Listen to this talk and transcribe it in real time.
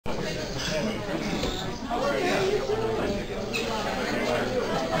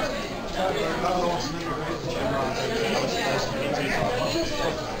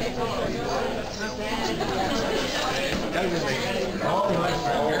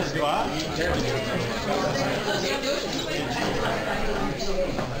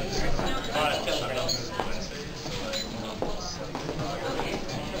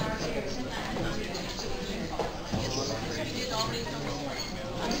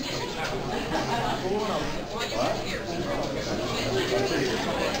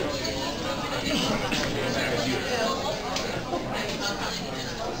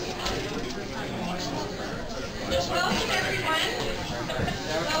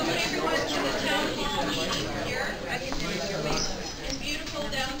Welcome everyone to the town hall meeting here in beautiful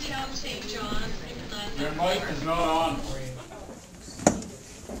downtown St. John, Newfoundland. Your mic is not on.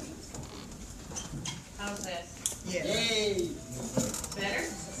 How's this? Yes. Yay! Better?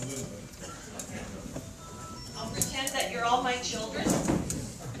 Okay. I'll pretend that you're all my children,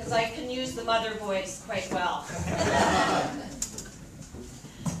 because I can use the mother voice quite well.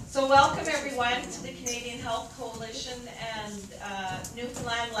 So welcome everyone to the Canadian Health Coalition and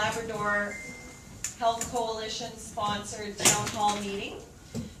Newfoundland Labrador Health Coalition sponsored town hall meeting.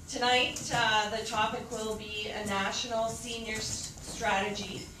 Tonight the topic will be a national senior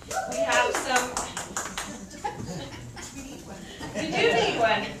strategy. We have some, we do need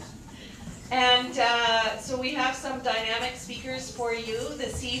one. And so we have some dynamic speakers for you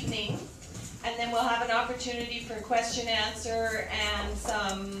this evening. And then we'll have an opportunity for question answer and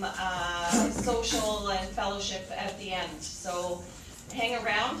some social and fellowship at the end. So hang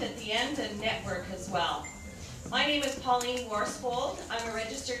around at the end and network as well. My name is Pauline Worsfold. I'm a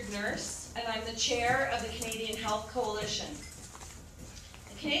registered nurse and I'm the chair of the Canadian Health Coalition.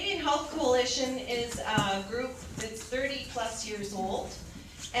 The Canadian Health Coalition is a group that's 30 plus years old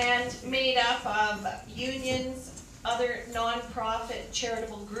and made up of unions, other non-profit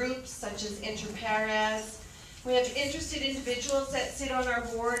charitable groups such as Interpares. We have interested individuals that sit on our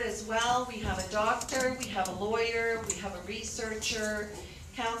board as well. We have a doctor, we have a lawyer, we have a researcher,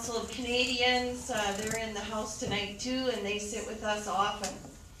 Council of Canadians. They're in the house tonight too, and they sit with us often.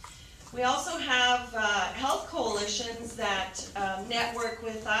 We also have health coalitions that network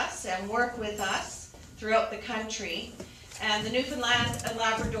with us and work with us throughout the country. And the Newfoundland and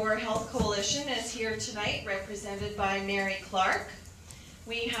Labrador Health Coalition is here tonight, represented by Mary Clark.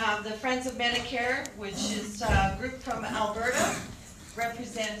 We have the Friends of Medicare, which is a group from Alberta,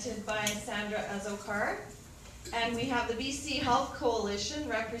 represented by Sandra Azokar. And we have the BC Health Coalition,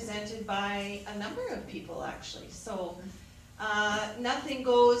 represented by a number of people, actually. So nothing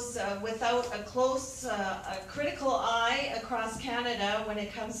goes without a close, critical eye across Canada when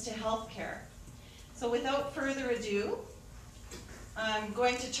it comes to healthcare. So without further ado, I'm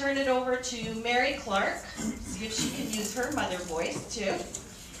going to turn it over to Mary Clark, see if she can use her mother voice too.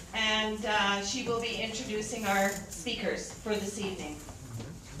 And she will be introducing our speakers for this evening.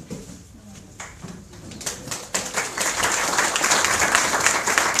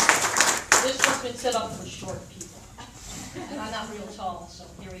 This one's been set up for short people. And I'm not real tall, so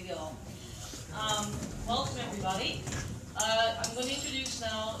here we go. Welcome everybody. I'm going to introduce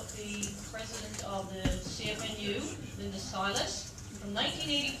now the president of the CFNU, Linda Silas. From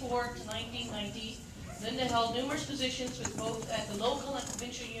 1984 to 1990, Linda held numerous positions with both at the local and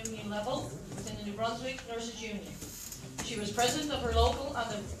provincial union level within the New Brunswick Nurses Union. She was president of her local on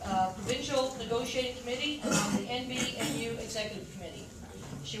the provincial negotiating committee and on the NBNU executive committee.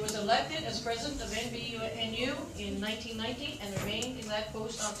 She was elected as president of NBNU in 1990 and remained in that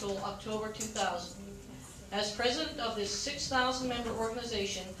post until October 2000. As president of this 6,000-member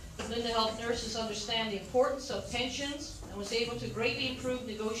organization, Linda helped nurses understand the importance of pensions and was able to greatly improve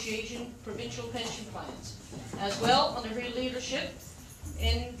negotiation provincial pension plans. As well, under her leadership,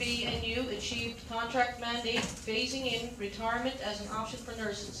 NBNU achieved contract mandate phasing in retirement as an option for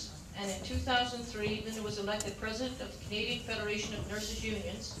nurses. And in 2003, Linda was elected president of the Canadian Federation of Nurses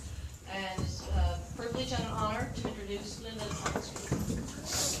Unions. And it's a privilege and an honor to introduce Linda on the screen.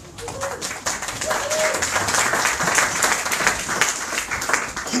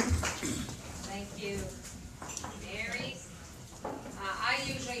 Thank you, Mary. I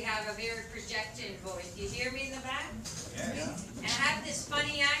usually have a very projected voice. Do you hear me in the back? Yes. And I have this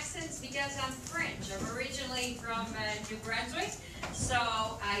funny accent because I'm French. I'm originally from New Brunswick, so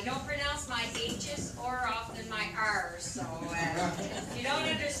I don't pronounce my H's or often my R's. So if you don't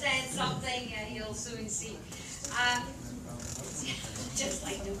understand something, you'll soon see. Just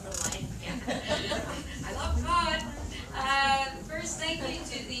like Newfoundland. I love God. First, thank you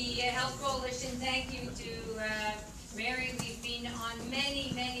to the Health Coalition. Thank you to Mary. We've been on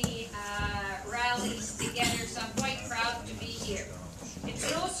many, many rallies together, so I'm quite proud to be here.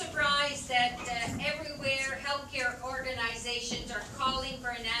 It's no surprise that everywhere healthcare organizations are calling for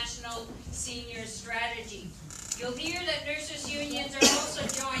a national senior strategy. You'll hear that nurses' unions are also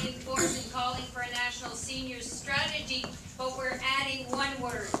joining national seniors strategy, but we're adding one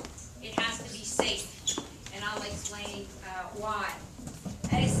word. It has to be safe, and I'll explain why.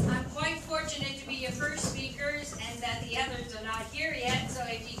 As I'm quite fortunate to be your first speakers and that the others are not here yet, so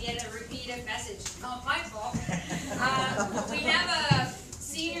if you get a repeated message, it's not my fault. We have a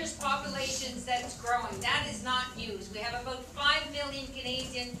seniors populations that's growing. That is not news. We have about 5 million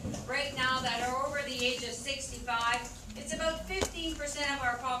Canadians right now that are over the age of 65. It's about 15% of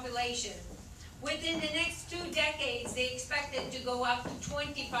our population. Within the next 2 decades, they expect it to go up to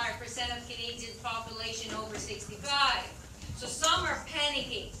 25% of Canadians' population over 65. So some are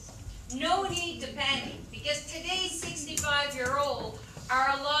panicking. No need to panic, because today's 65-year-old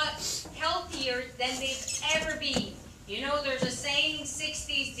are a lot healthier than they've ever been. You know, there's a saying,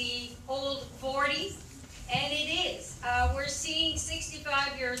 60's the old 40s, and it is. We're seeing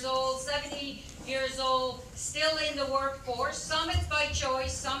 65 years old, 70 years old, still in the workforce. Some it's by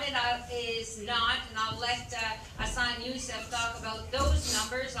choice, some it is not, and I'll let Hassan Yussuff talk about those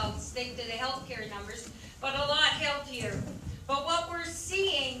numbers. I'll stick to the healthcare numbers, but a lot healthier. But what we're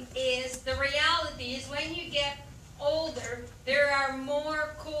seeing is, the reality is, when you get older, there are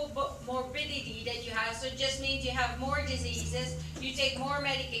more comorbidity that you have, so it just means you have more diseases, you take more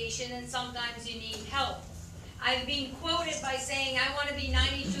medication, and sometimes you need help. I've been quoted by saying, I want to be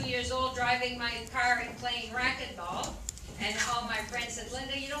 92 years old driving my car and playing racquetball. And all my friends said,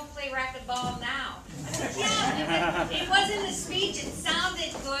 Linda, you don't play racquetball now. I said, yeah, it wasn't a speech, it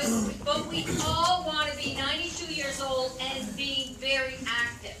sounded good, but we all want to be 92 years old and being very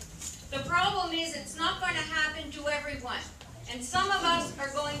active. The problem is, it's not going to happen to everyone. And some of us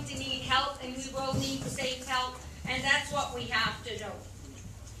are going to need help, and we will need safe help, and that's what we have to do.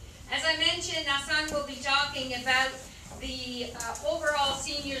 As I mentioned, Hassan will be talking about the overall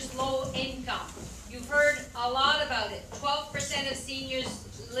seniors' low income. You've heard a lot about it. 12% of seniors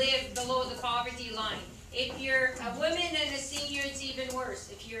live below the poverty line. If you're a woman and a senior, it's even worse.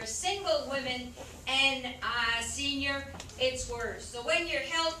 If you're a single woman and a senior, it's worse. So when your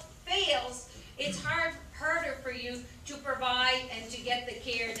health fails, it's harder for you to provide and to get the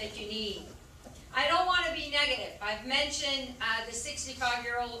care that you need. I don't want to be negative. I've mentioned the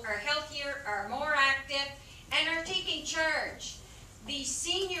 65-year-old are healthier, are more active, and are taking charge. The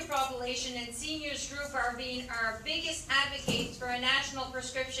senior population and seniors group are being our biggest advocates for a national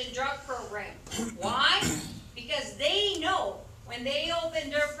prescription drug program. Why? Because they know when they open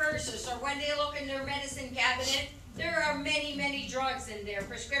their purses or when they look in their medicine cabinet, there are many, many drugs in there,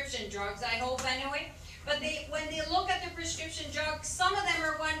 prescription drugs, I hope anyway. But when they look at the prescription drugs, some of them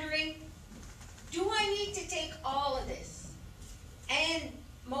are wondering, do I need to take all of this? And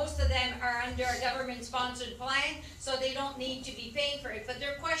most of them are under a government-sponsored plan, so they don't need to be paying for it, but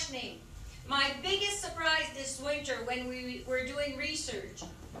they're questioning. My biggest surprise this winter when we were doing research,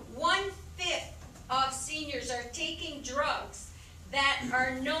 1/5 of seniors are taking drugs that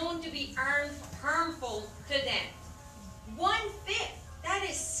are known to be harmful to them. 1/5, that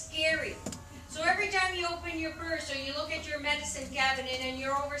is scary. So every time you open your purse or you look at your medicine cabinet and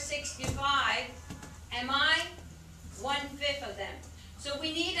you're over 65, am I? 1/5 of them. So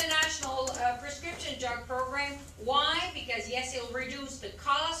we need a national prescription drug program. Why? Because yes, it'll reduce the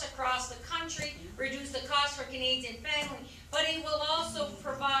cost across the country, reduce the cost for Canadian families, but it will also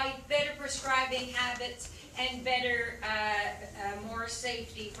provide better prescribing habits and better, more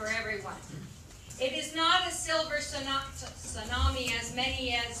safety for everyone. It is not a silver tsunami as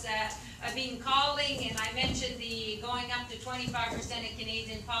many as have been calling, and I mentioned the going up to 25% of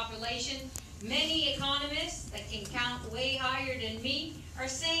Canadian population. Many economists that can count way higher than me are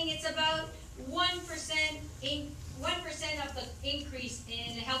saying it's about 1% of the increase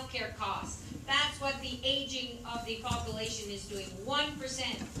in healthcare costs. That's what the aging of the population is doing,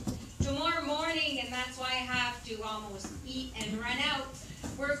 1%. Tomorrow morning, and that's why I have to almost eat and run out,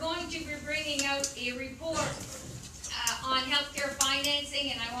 we're going to be bringing out a report on healthcare financing,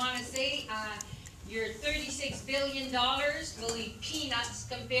 and I want to say your $36 billion will be peanuts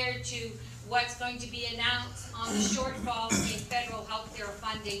compared to what's going to be announced on the shortfall in federal healthcare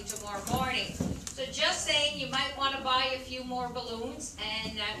funding tomorrow morning. So just saying, you might want to buy a few more balloons,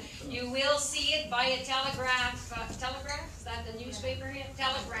 and you will see it by a telegraph, is that the newspaper here?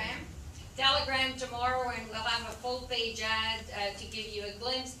 Telegram tomorrow, and we'll have a full page ad to give you a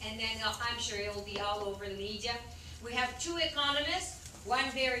glimpse, and then I'm sure it'll be all over the media. We have 2 economists, one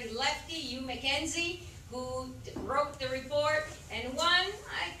very lefty, Hugh McKenzie, who wrote the report, and one,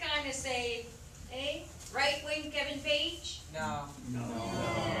 I kind of say, right-wing Kevin Page? No.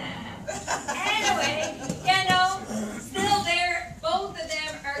 Anyway, you know, still there, both of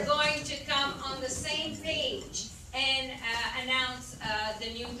them are going to come on the same page and announce the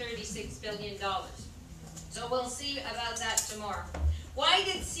new $36 billion. So we'll see about that tomorrow. Why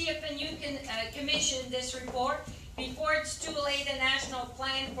did CFNU commission this report? Before it's too late, a national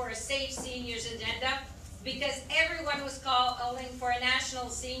plan for a safe seniors agenda, because everyone was calling for a national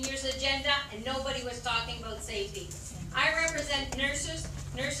seniors agenda and nobody was talking about safety. I represent nurses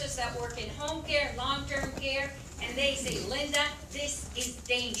that work in home care, long-term care, and they say, Linda, this is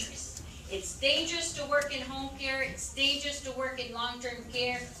dangerous. It's dangerous to work in home care, it's dangerous to work in long-term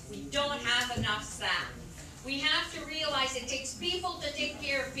care. We don't have enough staff. We have to realize it takes people to take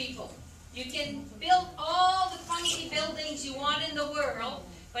care of people. You can build all the funky buildings you want in the world,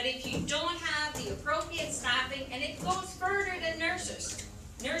 but if you don't have the appropriate staffing, and it goes further than nurses.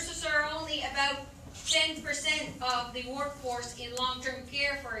 Nurses are only about 10% of the workforce in long-term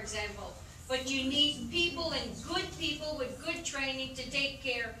care, for example. But you need people, and good people with good training, to take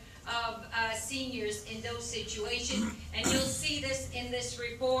care of seniors in those situations. And you'll see this in this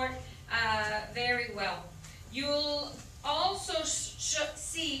report very well. You'll also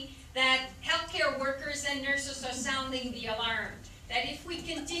see that healthcare workers and nurses are sounding the alarm. That if we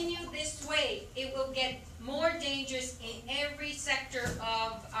continue this way, it will get more dangerous in every sector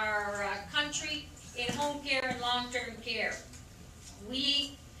of our country, in home care and long-term care.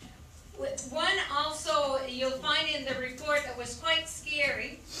 One also, you'll find in the report that was quite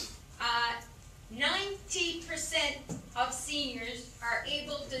scary, 90% of seniors are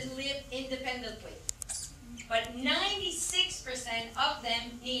able to live independently, but 96% of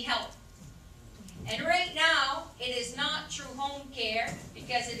them need help. And right now, it is not through home care,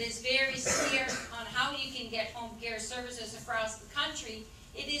 because it is very scarce on how you can get home care services across the country.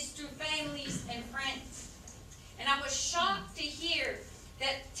 It is through families and friends. And I was shocked to hear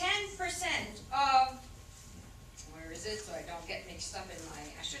that 10% of, where is it so I don't get mixed up in my,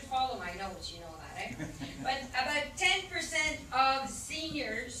 I should follow my notes, you know that, eh? But about 10% of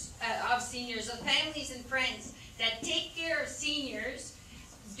seniors, of families and friends that take care of seniors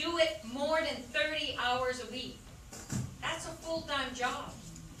do it more than 30 hours a week. That's a full-time job.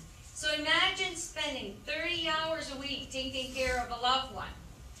 So imagine spending 30 hours a week taking care of a loved one.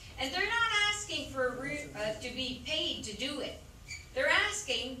 And they're not asking for to be paid to do it. They're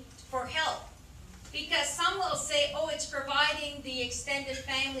asking for help. Because some will say, oh, it's providing the extended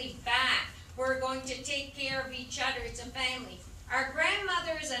family back. We're going to take care of each other. It's a family. Our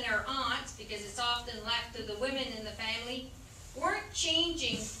grandmothers and our aunts, because it's often left to the women in the family, weren't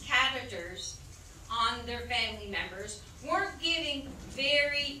changing catheters on their family members, weren't giving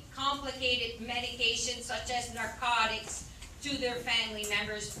very complicated medications such as narcotics to their family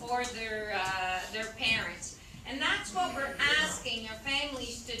members or their parents. And that's what we're asking our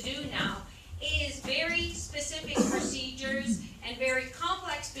families to do now, is very specific procedures and very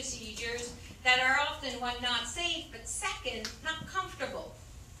complex procedures that are often, one, not safe, but second, not comfortable.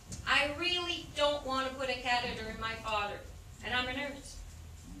 I really don't want to put a catheter in my father, and I'm a nurse.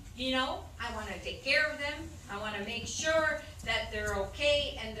 You know, I want to take care of them. I want to make sure that they're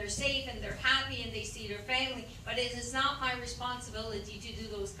okay and they're safe and they're happy and they see their family, but it is not my responsibility to do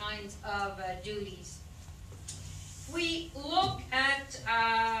those kinds of duties. We look at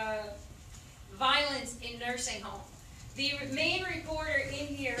violence in nursing home. The main reporter in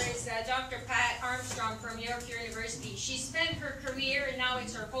here is Dr. Pat Armstrong from York University. She spent her career, and now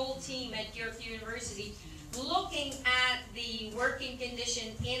it's her whole team at York University, looking at the working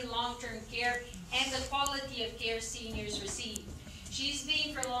condition in long-term care and the quality of care seniors receive. She's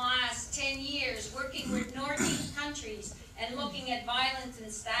been for the last 10 years working with Nordic countries and looking at violence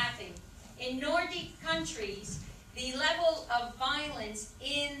and staffing. In Nordic countries, the level of violence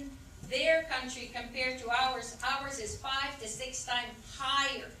in their country compared to ours is 5 to 6 times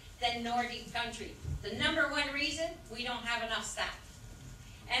higher than Nordic country. The number one reason, we don't have enough staff.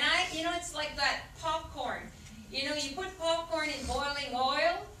 And you know, it's like that popcorn. You know, you put popcorn in boiling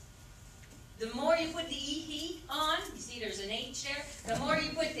oil, the more you put the heat on, you see there's an H there, the more you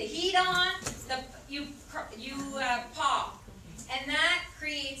put the heat on, you pop. And that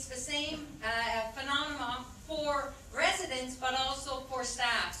creates the same phenomenon for residents, but also for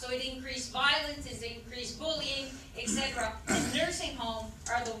staff. So it increased violence, it increased bullying, etc. And nursing homes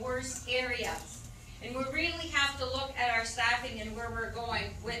are the worst areas. And we really have to look at our staffing and where we're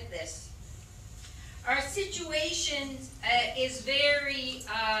going with this. Our situation is very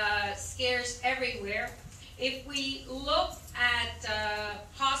scarce everywhere. If we look at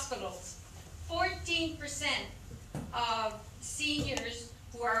hospitals, 14% of seniors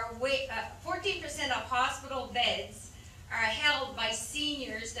who are 14% of hospital beds are held by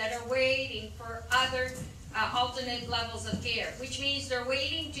seniors that are waiting for other alternate levels of care, which means they're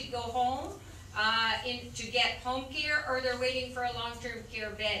waiting to go home to get home care, or they're waiting for a long-term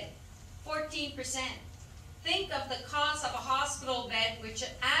care bed. 14%. Think of the cost of a hospital bed, which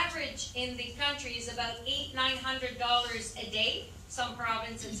average in the country is about $800–900 a day. Some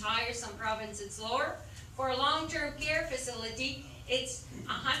provinces higher, some provinces lower. For a long-term care facility, it's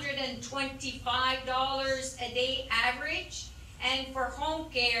 $125 a day average. And for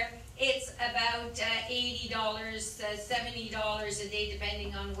home care, it's about $80, $70 a day,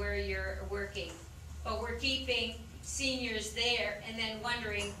 depending on where you're working. But we're keeping seniors there and then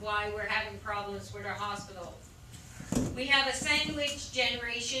wondering why we're having problems with our hospital. We have a sandwich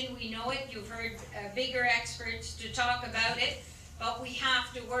generation. We know it. You've heard bigger experts to talk about it. But we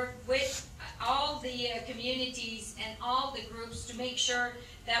have to work with all the communities and all the groups to make sure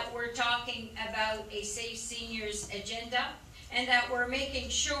that we're talking about a Safe Seniors agenda, and that we're making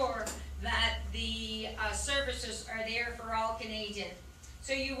sure that the services are there for all Canadians.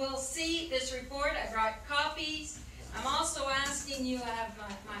 So you will see this report. I brought copies. I'm also asking you, I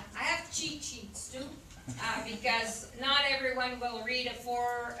have cheat sheets too, because not everyone will read a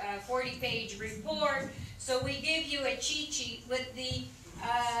 40-page report. So we give you a cheat sheet with the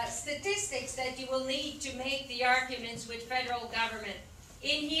statistics that you will need to make the arguments with federal government.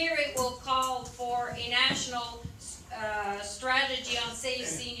 In here it will call for a national strategy on safe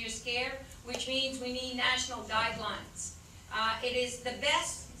seniors care, which means we need national guidelines. It is the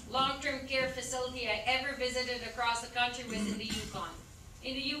best long-term care facility I ever visited across the country was in the Yukon.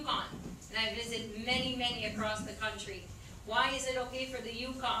 In the Yukon. And I visit many, many across the country. Why is it okay for the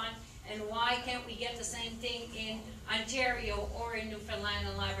Yukon, and why can't we get the same thing in Ontario or in Newfoundland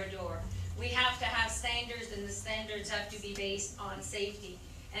and Labrador? We have to have standards, and the standards have to be based on safety.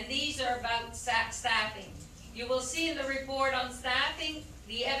 And these are about staffing. You will see in the report on staffing,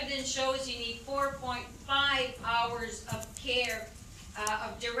 the evidence shows you need 4.5 hours of care,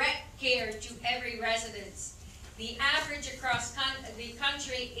 of direct care to every residence. The average across the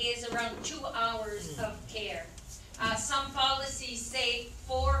country is around 2 hours of care. Some policies say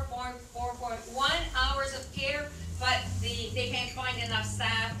 4.1 hours of care, but they can't find enough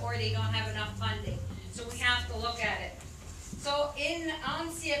staff or they don't have enough funding. So we have to look at it. So on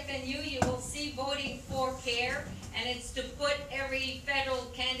CFNU, you will see voting for care, and it's to put every federal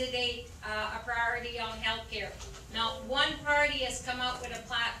candidate a priority on healthcare. Not one party has come out with a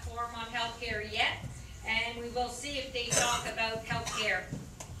platform on healthcare yet, and we will see if they talk about healthcare.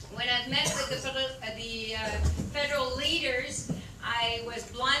 When I've met with the federal leaders, I was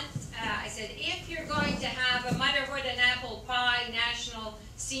blunt. I said, if you're going to have a motherhood and apple pie national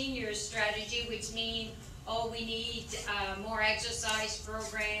senior strategy, which means, oh, we need more exercise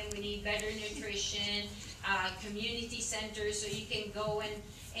program, we need better nutrition, community centers so you can go and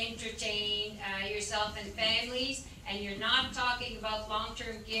entertain yourself and families, and you're not talking about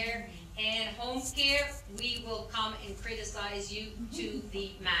long-term care and home care, we will come and criticize you to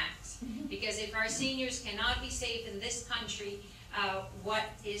the max. Because if our seniors cannot be safe in this country, what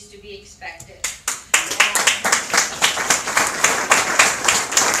is to be expected? So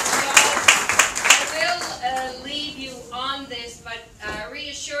I will leave you on this, but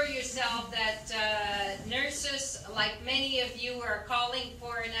reassure yourself that nurses, like many of you, are calling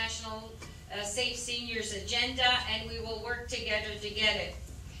for a national Safe Seniors agenda, and we will work together to get it.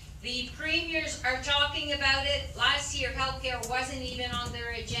 The premiers are talking about it. Last year, healthcare wasn't even on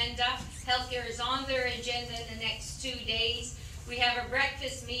their agenda. Healthcare is on their agenda in the next 2 days. We have a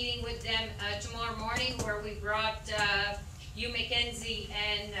breakfast meeting with them tomorrow morning where we brought Hugh McKenzie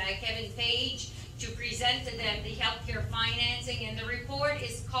and Kevin Page to present to them the healthcare financing. And the report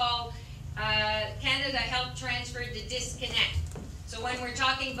is called Canada Health Transfer, the Disconnect. So when we're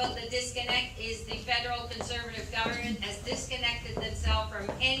talking about the disconnect, is the federal Conservative government has disconnected themselves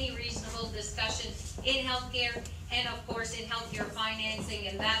from any reasonable discussion in healthcare and of course in healthcare financing,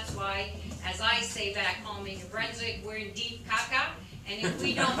 and that's why, as I say back home in New Brunswick, we're in deep caca, and if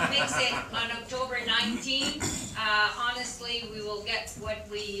we don't fix it on October 19th, honestly, we will get what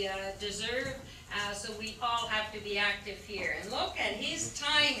we deserve, so we all have to be active here. And look at his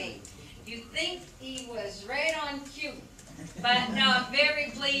timing. You'd think he was right on cue. But no, I'm very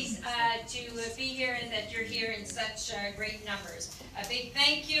pleased to be here and that you're here in such great numbers. A big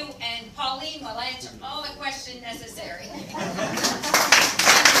thank you, and Pauline will answer all the questions necessary.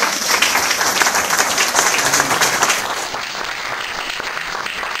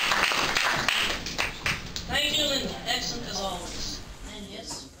 Thank you, Linda. Excellent as always. And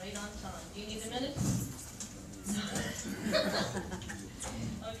yes, right on time. Do you need a minute?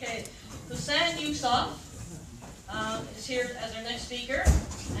 Okay. Hassan Yussuff is here as our next speaker.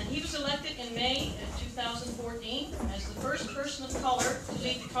 And he was elected in May 2014 as the first person of color to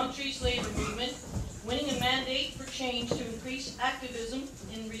lead the country's labor movement, winning a mandate for change to increase activism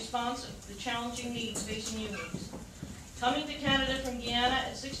in response to the challenging needs facing unions. Coming to Canada from Guyana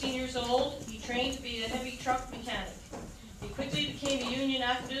at 16 years old, he trained to be a heavy truck mechanic. He quickly became a union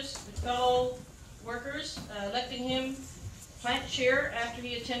activist with fellow workers, electing him plant chair after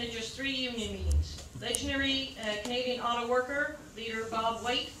he attended just 3 union meetings. Legendary Canadian auto worker, leader Bob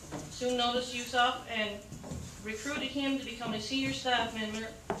White, soon noticed Yussuff and recruited him to become a senior staff member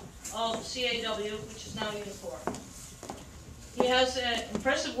of CAW, which is now Uniform. He has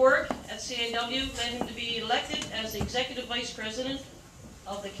impressive work at CAW, led him to be elected as the Executive Vice President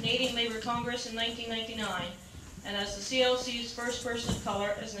of the Canadian Labour Congress in 1999, and as the CLC's first person of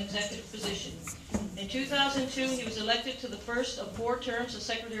color as an executive position. In 2002, he was elected to the first of 4 terms as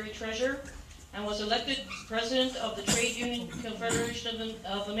Secretary-Treasurer, and was elected President of the Trade Union Confederation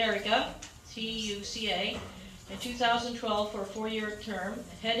of America, TUCA, in 2012 for a 4-year term,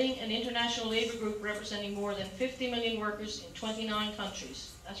 heading an international labor group representing more than 50 million workers in 29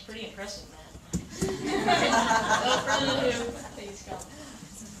 countries. That's pretty impressive, man. Without further ado, please come.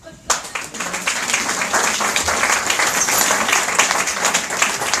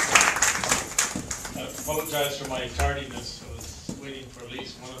 I apologize for my tardiness. I was waiting for at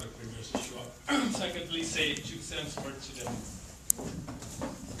least one of the premiers to show up. Secondly, say 2 cents worth to them.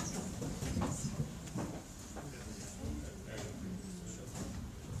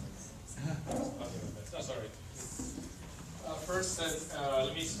 That's all right. First,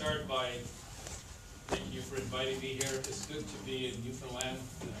 let me start by thanking you for inviting me here. It's good to be in Newfoundland,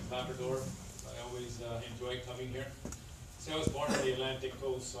 Labrador. I always enjoy coming here. See, I was born on the Atlantic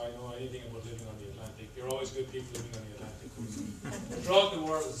coast, so I know anything about living on the Atlantic. You're always good people living on the Atlantic coast. Throughout the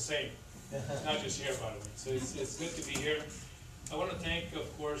world, it was the same. Not just here, by the way. So it's good to be here. I want to thank, of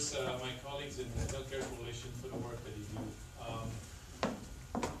course, my colleagues in the Healthcare Coalition for the work that you do.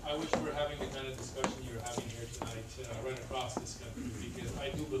 I wish we were having the kind of discussion you're having here tonight right across this country, because I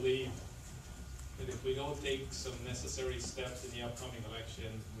do believe that if we don't take some necessary steps in the upcoming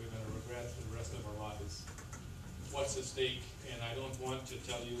election, we're going to regret for the rest of our lives what's at stake. And I don't want to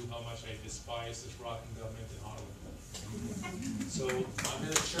tell you how much I despise this rotten government in Ottawa. So I'm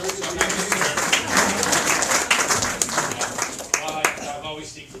in a church, I'm not in well, I've always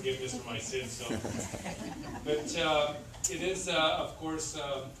seek forgiveness for my sins, so. But it is, of course,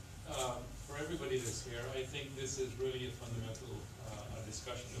 for everybody that's here, I think this is really a fundamental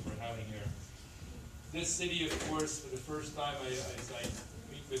discussion that we're having here. This city, of course, for the first time, as I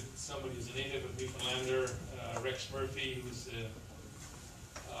meet with somebody who's a native of Newfoundlander, Rex Murphy, who's the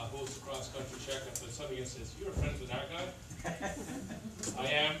host of Cross Country Checkup, and somebody says, "You're friends with that guy?" I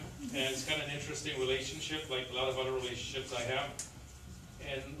am, and it's kind of an interesting relationship, like a lot of other relationships I have.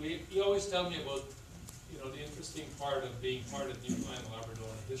 And he always tell me about, you know, the interesting part of being part of Newfoundland and Labrador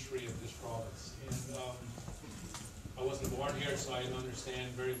and the history of this province. And I wasn't born here, so I don't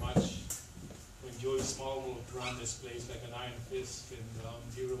understand very much when Joey Smallwood run this place like an iron fist, and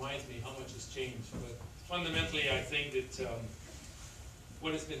he reminds me how much has changed. But fundamentally, I think that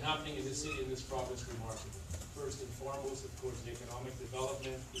what has been happening in this city and this province is remarkable. First and foremost, of course, the economic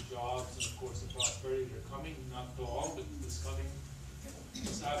development, the jobs, and of course the prosperity that are coming, not to all, but is coming.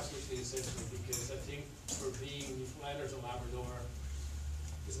 It's absolutely essential, because I think for being Newfoundlanders and Labrador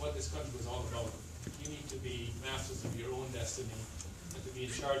is what this country was all about. You need to be masters of your own destiny and to be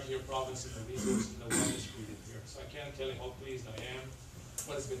in charge of your province and the resources and the wellness created here. So I can't tell you how pleased I am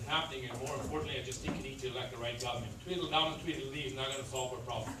what has been happening, and more importantly, I just think you need to elect the right government. Tweedle down and tweedle leave is not going to solve our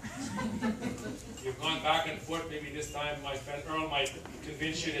problem. You've gone back and forth. Maybe this time my friend Earl might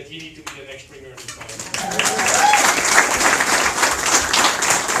convince you that he needs to be the next premier of this province.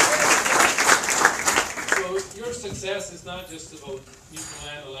 So your success is not just about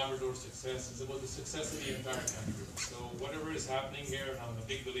Newfoundland or Labrador success, it's about the success of the entire country. So whatever is happening here, and I'm a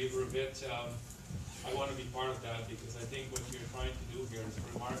big believer of it, I want to be part of that, because I think what you're trying to do here is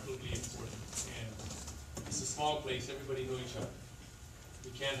remarkably important. And it's a small place, everybody knows each other. We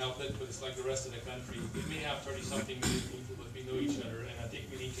can't help it, but it's like the rest of the country. We may have 30-something million people, but we know each other, and I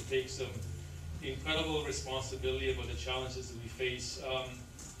think we need to take some incredible responsibility about the challenges that we face.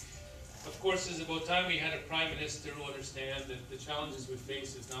 Of course, it's about time we had a Prime Minister who understands that the challenges we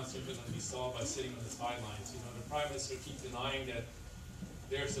face is not simply going to be solved by sitting on the sidelines. You know, the Prime Minister keeps denying that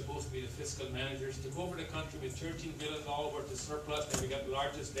they're supposed to be the fiscal managers. To go over the country with $13 billion worth of surplus, and we got the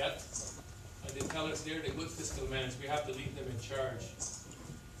largest debt, and they tell us they're the good fiscal managers. We have to leave them in charge.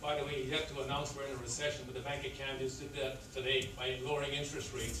 By the way, you have to announce we're in a recession, but the Bank of Canada did that today by lowering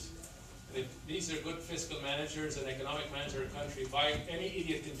interest rates. And if these are good fiscal managers and economic managers of the country, any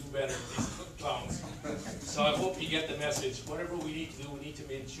idiot can do better than these clowns. So I hope you get the message. Whatever we need to do, we need to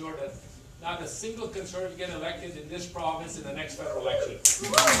ensure that not a single Conservative get elected in this province in the next federal election.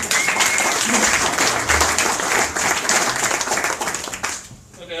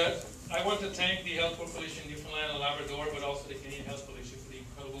 But, I want to thank the Health Coalition Newfoundland and Labrador, but also the Canadian Health Coalition for the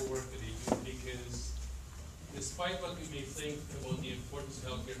incredible work that they do, because despite what we may think about the importance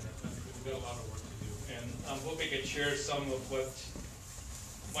of healthcare in our country, we've got a lot of work to do. And I'm hoping I can share some of what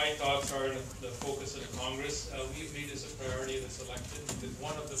my thoughts are in the focus of the Congress. We've made this a priority of this election, because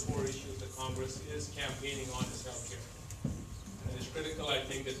one of the core issues the Congress is campaigning on is healthcare. And it's critical, I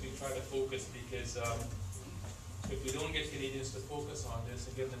think, that we try to focus, because if we don't get Canadians to focus on this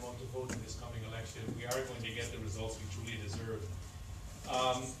and get them out to vote in this coming election, we are going to get the results we truly deserve.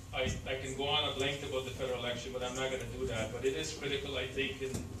 I can go on at length about the federal election, but I'm not going to do that. But it is critical, I think,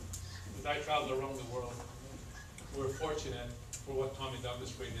 as I travel around the world, we're fortunate for what Tommy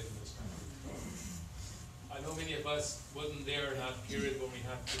Douglas created in this country. I know many of us wasn't there in that period when we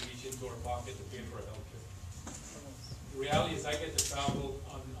had to reach into our pocket to pay for our health care. The reality is I get to travel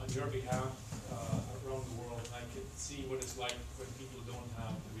on your behalf around the world, and I can see what it's like when people don't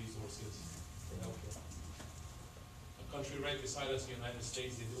have the resources for health care. A country right beside us, the United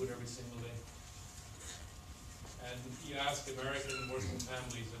States, they do it every single day. And you ask American working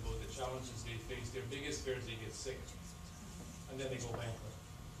families about the challenges they face, their biggest fear is they get sick, and then they go bankrupt.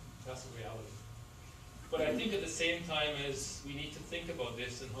 That's the reality. But I think at the same time as we need to think about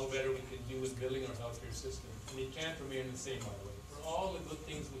this and how better we can do with building our healthcare system. And it can't remain the same, by the way. For all the good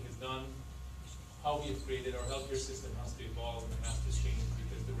things we have done, how we have created our healthcare system has to evolve and has to change,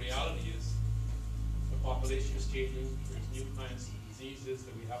 because the reality is the population is changing. There's new kinds of diseases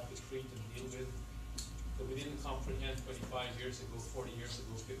that we have to treat and deal with that we didn't comprehend 25 years ago, 40 years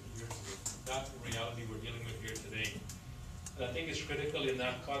ago, 50 years ago. That's the reality we're dealing with here today. And I think it's critical in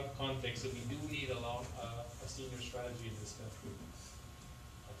that context that we do need a senior strategy in this country.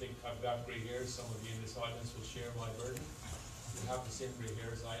 I think I've got gray hairs. Some of you in this audience will share my burden. You have the same gray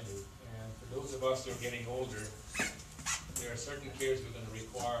hairs I do. And for those of us who are getting older, there are certain cares we're going to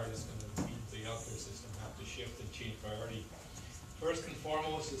require that's going to meet the healthcare system, have to shift and change priority. First and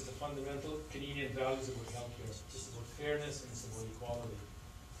foremost is the fundamental Canadian values about healthcare. It's about fairness and it's about equality.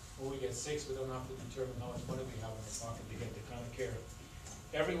 When we get sick, we don't have to determine how much money we have in our pocket to get the kind of care.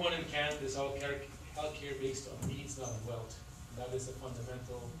 Everyone in Canada is healthcare based on needs, not on wealth. And that is a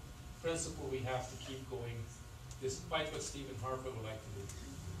fundamental principle we have to keep going, despite what Stephen Harper would like to do.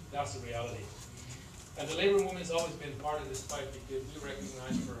 That's the reality. And the labor movement has always been part of this fight, because we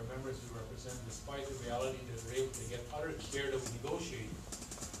recognize for our members we represent, despite the reality that we're able to get other care that we negotiate,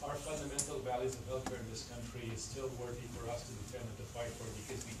 our fundamental values of healthcare in this country is still worthy for us to defend and to fight for,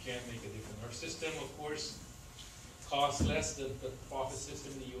 because we can make a difference. Our system, of course, costs less than the profit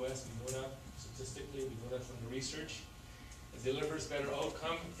system in the US. We know that statistically. We know that from the research. It delivers better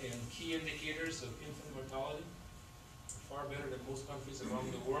outcome and key indicators of infant mortality, far better than most countries around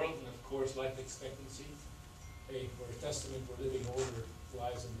the world. And of course, life expectancy. Hey, we're a testament for living older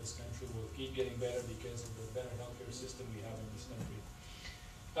lives in this country. We'll keep getting better because of the better healthcare system we have in this country.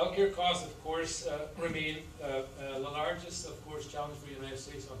 Healthcare costs, of course, remain the largest, of course, challenge for the United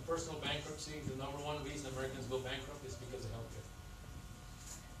States. On personal bankruptcy, the number one reason Americans go bankrupt is because of healthcare.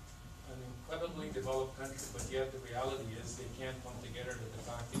 An incredibly developed country, but yet the reality is they can't come together to the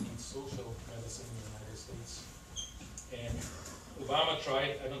fact they need social medicine in the United States. And Obama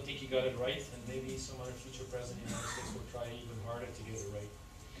tried. I don't think he got it right, and maybe some other future president of the United States will try even harder to get it right.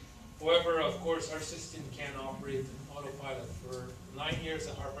 However, of course, our system can't operate in autopilot. For 9 years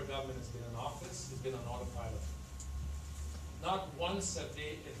the Harper government has been in office, it's been on autopilot. Not once have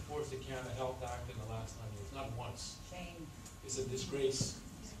they enforced the Canada Health Act in the last 9 years, not once. Shame. It's a disgrace,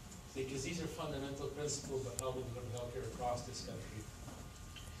 because these are fundamental principles of how we deliver healthcare across this country.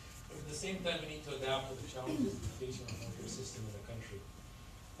 But at the same time, we need to adapt to the challenges we face in the healthcare system in the country.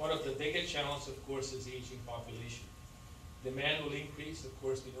 One of the biggest challenges, of course, is the aging population. Demand will increase. Of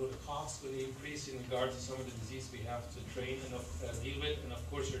course, we know the cost will increase in regards to some of the disease we have to train and deal with, and of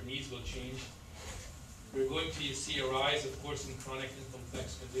course, our needs will change. We're going to see a rise, of course, in chronic and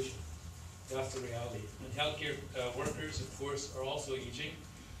complex conditions. That's the reality. And healthcare workers, of course, are also aging.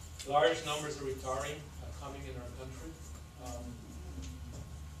 Large numbers are retiring, coming in our country.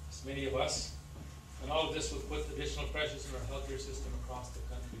 As many of us. And all of this will put additional pressures on our healthcare system across the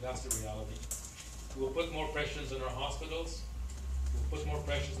country. That's the reality. We'll put more pressures on our hospitals. We'll put more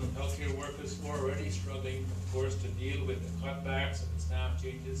pressures on healthcare workers who are already struggling, of course, to deal with the cutbacks and the staff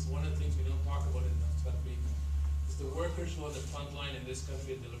changes. One of the things we don't talk about in this country is the workers who are on the front line in this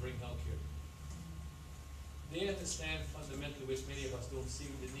country in delivering healthcare. They understand fundamentally, which many of us don't see,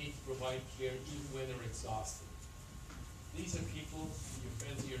 the need to provide care even when they're exhausted. These are people, your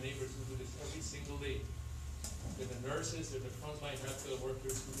friends, your neighbors who do this every single day. They're the nurses, they're the frontline healthcare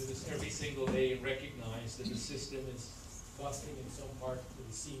workers who do this every single day and recognize that the system is busting in some part to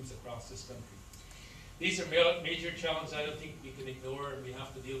the seams across this country. These are major challenges I don't think we can ignore, and we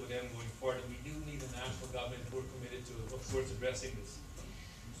have to deal with them going forward. And we do need a national government who are committed to, of course, addressing this.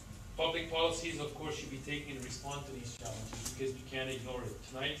 Public policies, of course, should be taken in response to these challenges because we can't ignore it.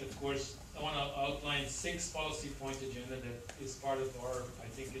 Tonight, of course, I want to outline 6 policy point agenda that is part of our, I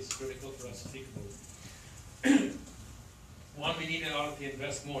think is critical for us to think about. One, we need an audit to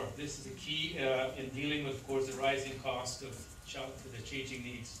invest more. This is a key in dealing with, of course, the rising cost of the changing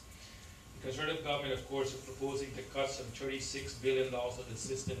needs. The Conservative government, of course, is proposing to cut some $36 billion of the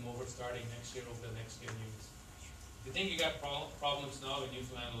system starting next year over the next 10 years. If you think you got problems now in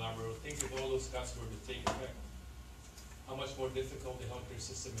Newfoundland and Labrador, think of all those cuts were to take effect. How much more difficult the healthcare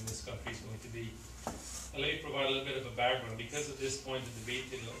system in this country is going to be. I'll let you provide a little bit of a background. Because at this point, the debate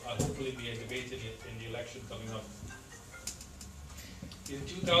will hopefully be a debate in the election coming up. In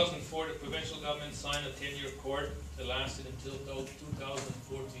 2004, the provincial government signed a 10-year accord that lasted until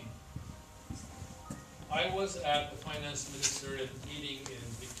 2014. I was at the finance minister at a meeting in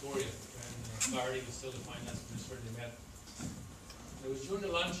Victoria when Clarity was still the finance minister and they met. It was during the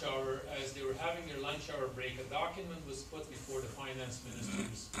lunch hour, as they were having their lunch hour break, a document was put before the finance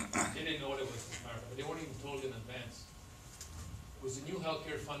ministers. They didn't know what it was, but they weren't even told in advance. It was the new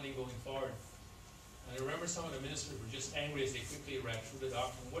healthcare funding going forward. And I remember some of the ministers were just angry as they quickly read through the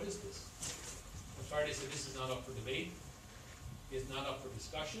document. What is this? And Clarity said, this is not up for debate. It's not up for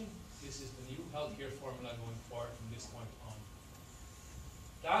discussion. This is the new healthcare formula going forward from this point on.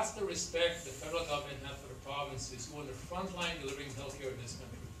 That's the respect the federal government has for the provinces who are on the front line delivering healthcare in this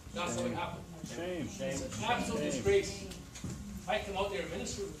country. That's how it happened. Shame. It's an absolute disgrace. I come out there,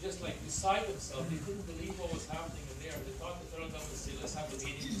 ministers were just like beside themselves. They couldn't believe what was happening in there. They thought the federal government said, let's have a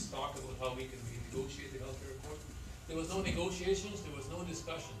meeting to talk about how we can renegotiate the healthcare accord. There was no negotiations, there was no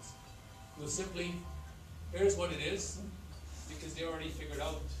discussions. It was simply, here's what it is, because they already figured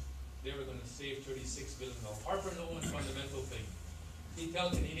out they were going to save $36 billion. Harper knows one fundamental thing. He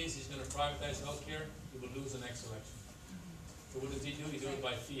tells Canadians he's going to privatize healthcare, he will lose the next election. So what does he do? He does it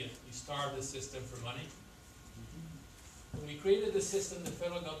by fiat. He starved the system for money. When we created the system, the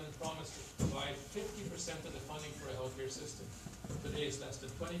federal government promised to provide 50% of the funding for a healthcare system. Today it's less than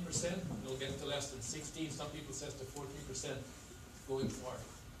 20%, and it'll get to less than 16%, some people say to 14% going forward.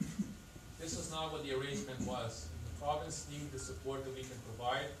 This is not what the arrangement was. The province needs the support that we can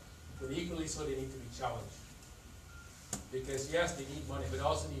provide, but equally so they need to be challenged. Because yes, they need money, but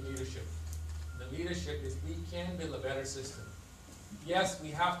also need leadership. The leadership is we can build a better system. Yes, we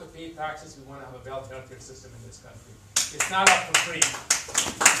have to pay taxes. We want to have a balanced healthcare system in this country. It's not up for free.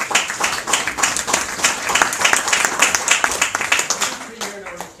 Here in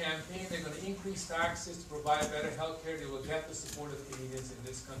the campaign, they're going to increase taxes to provide better healthcare. They will get the support of Canadians in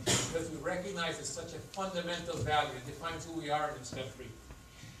this country because we recognize it's such a fundamental value. It defines who we are in this country.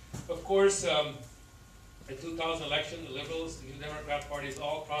 Of course, the 2000 election, the Liberals, the New Democrat parties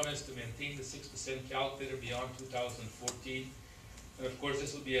all promised to maintain the 6% calculator beyond 2014. And of course,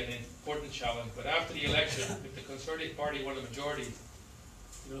 this will be an important challenge. But after the election, if the Conservative Party won a majority,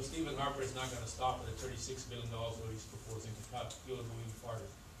 you know, Stephen Harper is not going to stop at the $36 billion that he's proposing to cut. He'll go even farther.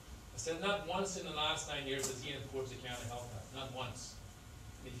 I said not once in the last 9 years has he enforced the Canada Health Act. Not once.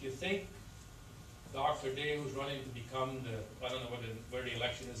 If you think Dr. Day, who's running to become the, I don't know where the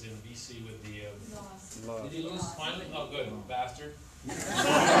election is in BC with the, did he lose finally? Oh good, bastard.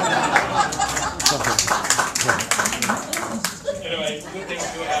 Anyway, good things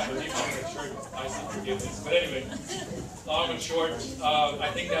do happen. You can make sure I seek forgiveness. But anyway, long and short, I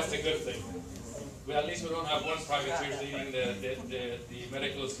think that's a good thing. But at least we don't have one privateer leading the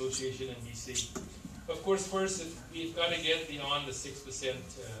Medical Association in BC. Of course, first, we've got to get beyond the 6%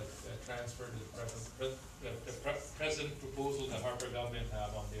 transfer to the present proposal the Harper government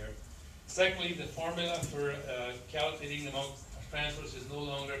have on there. Secondly, the formula for calculating the amount of transfers is no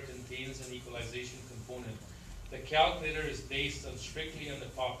longer contains an equalization component. The calculator is based on strictly on the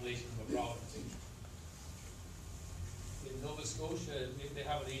population of a province. In Nova Scotia, if they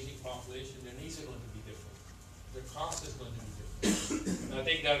have an aging population, their needs are going to be different. Their cost is going to be different. And I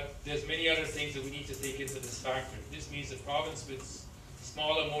think that there's many other things that we need to take into this factor. This means a province with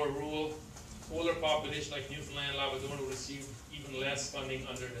smaller, more rural, older population like Newfoundland and Labrador will receive even less funding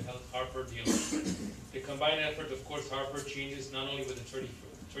under the Harper deal. The combined effort, of course, Harper changes not only with the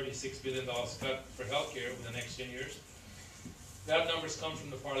 $36 billion cut for healthcare over the next 10 years. That numbers come from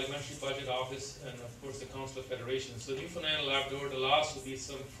the Parliamentary Budget Office and of course the Council of Federation. So Newfoundland and Labrador, the loss will be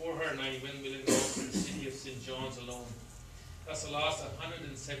some $491 million for the city of St. John's alone. That's a loss of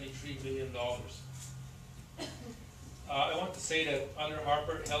 $173 million. I want to say that under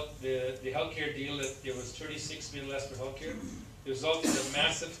Harper, the healthcare deal, that there was $36 million less for healthcare. It resulted in a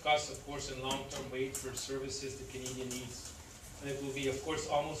massive cost, of course, in long-term wait for services the Canadian needs. And it will be, of course,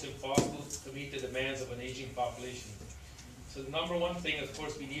 almost impossible to meet the demands of an aging population. So the number one thing, of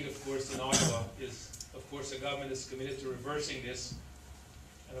course, we need, of course, in Ottawa is, of course, the government is committed to reversing this.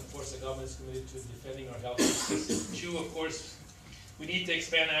 And, of course, the government is committed to defending our health system. Two, of course, we need to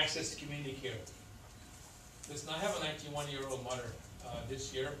expand access to community care. Listen, I have a 91-year-old mother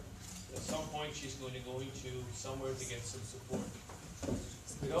this year. At some point, she's going to go into somewhere to get some support.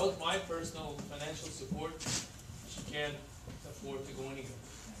 Without my personal financial support, she can't afford to go anywhere.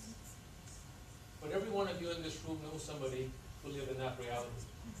 But every one of you in this room knows somebody who live in that reality.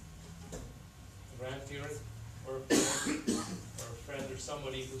 A grandparent, or a parent, or a friend, or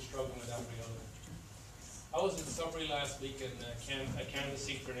somebody who's struggling with that reality. I was in Sudbury last week and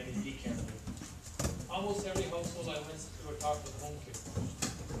canvassing for an NEP candidate. Almost every household I went to were talking about home care.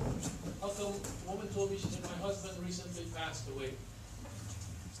 Also, a woman told me, she said, my husband recently passed away.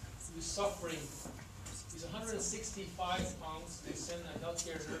 He was suffering. He's 165 pounds. They sent a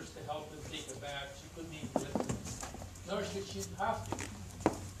healthcare nurse to help him take a bath. She couldn't even lift him. Nurse said she'd have to.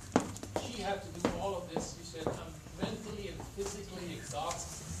 She had to do all of this. She said, I'm mentally and physically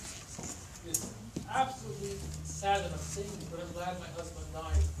exhausted. It's absolutely sad that I'm saying this, but I'm glad my husband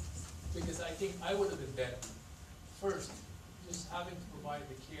died. Because I think I would have been better. First, just having to provide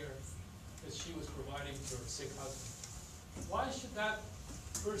the care that she was providing to her sick husband. Why should that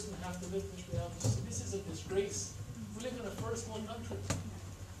person have to live this reality? This is a disgrace. We live in a first world country.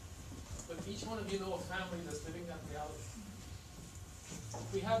 But each one of you know a family that's living that reality.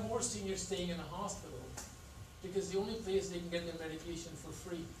 We have more seniors staying in a hospital because the only place they can get their medication for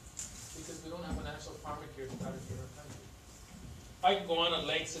free, because we don't have a national pharmacare strategy in our country. I can go on at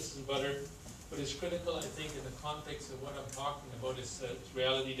length, Sister Butter, but it's critical, I think, in the context of what I'm talking about, is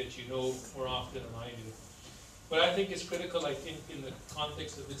reality that you know more often than I do. But I think it's critical, I think, in the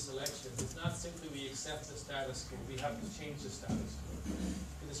context of this election. It's not simply we accept the status quo, we have to change the status quo.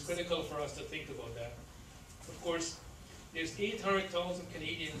 And it's critical for us to think about that. Of course, there's 800,000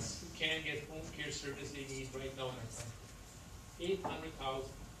 Canadians who can't get home care service they need right now in our country. 800,000.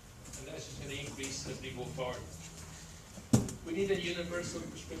 And that's just going to increase as we go forward. We need a universal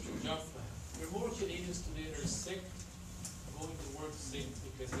prescription drug plan. There are more Canadians today that are sick, going to work sick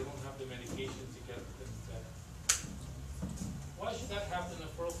because they don't have the medication to get them better. Why should that happen in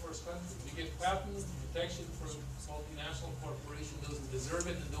a first country? We get patent protection for multinational corporation doesn't deserve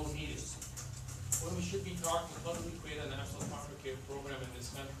it and don't need it. When we should be talking, how do we create a national pharmacare program in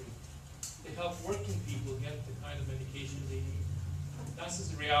this country to help working people get the kind of medication they need? That's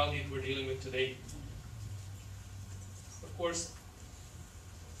the reality that we're dealing with today. Of course,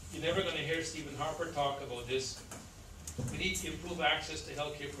 you're never going to hear Stephen Harper talk about this. We need to improve access to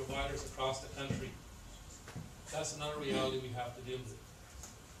healthcare providers across the country. That's another reality we have to deal with.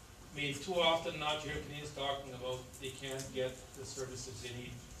 I mean, too often not hear Canadians talking about they can't get the services they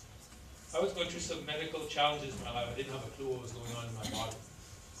need. I was going through some medical challenges in my life. I didn't have a clue what was going on in my body.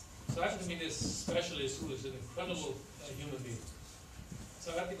 So I happened to meet this specialist who is an incredible human being.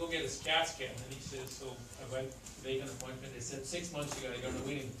 So I had to go get his CAT scan, and he said, so I went to make an appointment. They said, 6 months you got to go on a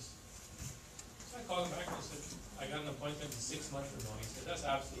waiting list. So I called him back and I said, I got an appointment in 6 months from now. He said, that's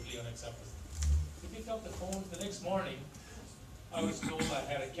absolutely unacceptable. He picked up the phone the next morning. I was told I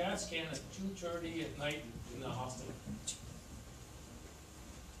had a CAT scan at 2:30 at night in the hospital.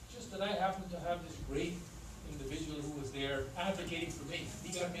 Just that I happened to have this great individual who was there advocating for me.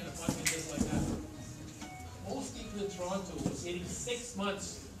 He got me an appointment just like that. Most people in Toronto was waiting 6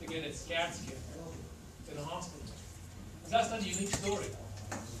 months to get a CAT scan in a hospital. And that's not a unique story.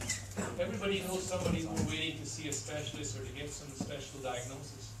 Everybody knows somebody who's waiting to see a specialist or to get some special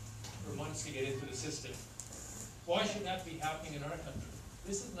diagnosis for months to get into the system. Why should that be happening in our country?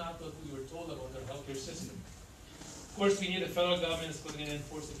 This is not what we were told about our healthcare system. Of course, we need a federal government that's going to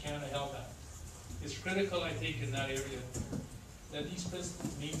enforce the Canada Health Act. It's critical, I think, in that area that these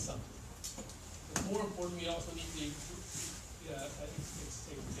principles mean something. But more important, we also need to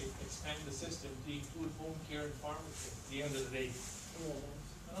expand the system to include home care and pharmacy at the end of the day.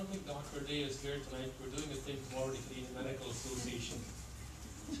 I don't think Dr. Day is here tonight. We're doing a thing tomorrow to the Canadian Medical Association.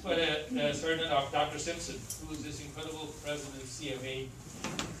 But Dr. Simpson, who is this incredible president of CMA,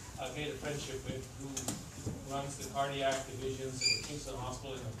 I've made a friendship with, who runs the cardiac divisions at the Kingston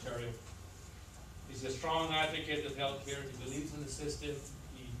Hospital in Ontario. He's a strong advocate of healthcare. He believes in the system.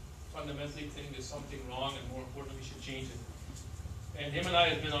 He fundamentally thinks there's something wrong, and more importantly, we should change it. And him and I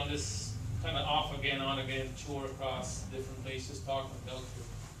have been on this kind of off again, on again tour across different places talking about healthcare.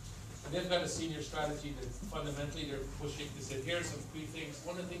 And they've got a senior strategy that fundamentally they're pushing. They said, here are some key things.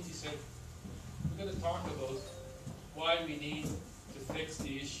 One of the things he said, we're going to talk about why we need to fix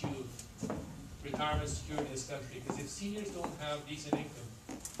the issue of retirement security in this country. Because if seniors don't have decent income,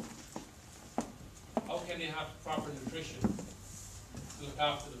 how can they have proper nutrition to look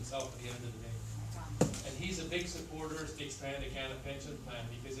after themselves at the end of the day? And he's a big supporter to expand the Canada pension plan,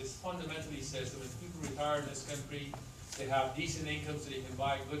 because it fundamentally says that when people retire in this country, they have decent income so they can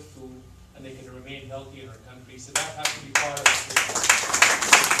buy good food and they can remain healthy in our country. So that has to be part of the system.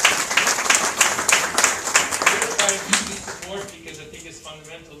 We're trying to support because I think it's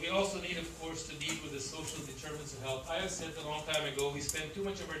fundamental. We also need, of course, to deal with the social determinants of health. I have said a long time ago, we spend too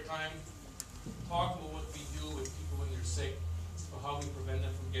much of our time talking about what we do with people when they're sick, or how we prevent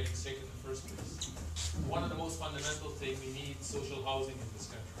them from getting sick in the first place. One of the most fundamental things, we need social housing in this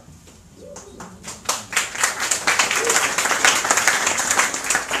country.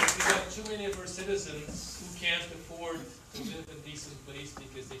 We've got too many of our citizens who can't afford to live in a decent place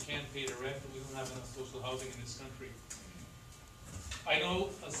because they can't pay the rent, and we don't have enough social housing in this country. I know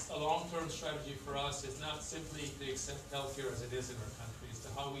a long-term strategy for us is not simply to accept healthcare as it is in our country. It's to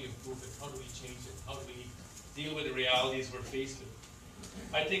how we improve it, how do we change it, how do we deal with the realities we're faced with.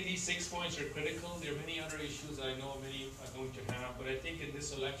 I think these 6 points are critical. There are many other issues I know many are going to have, but I think in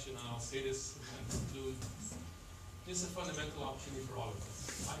this election, and I'll say this and conclude, this is a fundamental opportunity for all of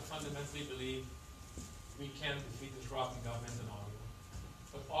us. I fundamentally believe we can defeat this rotten government in Ottawa,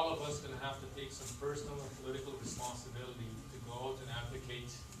 but all of us are going to have to take some personal and political responsibility to go out and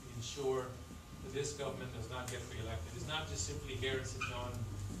advocate to ensure that this government does not get re-elected. It's not just simply here in St. John,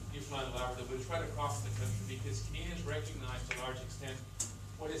 Newfoundland, Labrador, but it's right across the country, because Canadians recognize to a large extent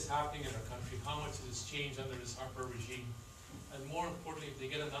what is happening in our country, how much it has changed under this Harper regime. And more importantly, if they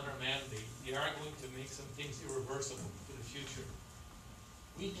get another mandate, they are going to make some things irreversible to the future.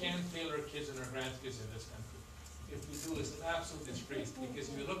 We can't fail our kids and our grandkids in this country. If we do, it's an absolute disgrace, because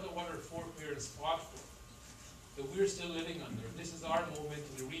if you look at what our foreparents fought for, that we're still living under, this is our moment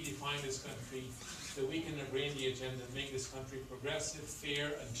to redefine this country, so we can ingrain the agenda and make this country progressive,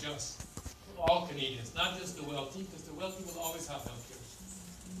 fair, and just for all Canadians, not just the wealthy, because the wealthy will always have health care.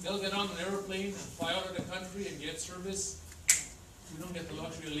 They'll get on an airplane and fly out of the country and get service. We don't get the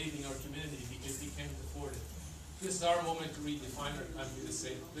luxury of leaving our community because we can't afford it. This is our moment to redefine our country, to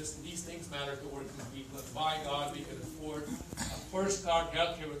say, listen, these things matter to working people, and by God, we can afford a first-class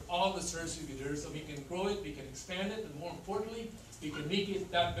healthcare with all the services we do, so we can grow it, we can expand it, and more importantly, we can make it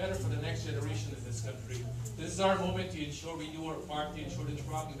that better for the next generation in this country. This is our moment to ensure we do our part, to ensure this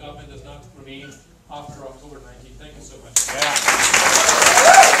rotten government does not remain after October 19th. Thank you so much.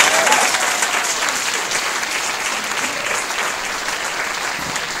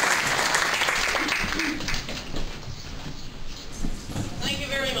 Thank you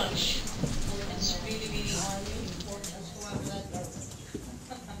very much. It's really, really on you. Let's go after that.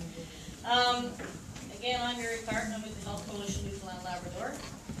 Again, I'm Mary Clark. I'm with the Health Coalition Newfoundland Labrador.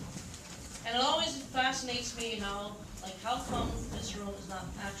 And it always fascinates me how come this room is not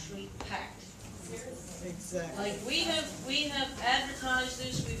actually packed? Exactly. Like we have advertised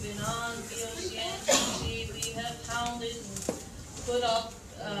this, we've been on VOCNTC, we have hounded and put up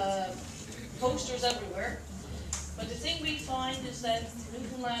posters everywhere. But the thing we find is that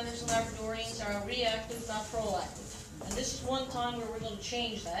Newfoundlanders and Labradorians are reactive, not proactive. And this is one time where we're going to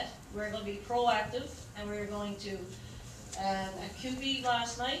change that. We're going to be proactive, and we're going to, at QB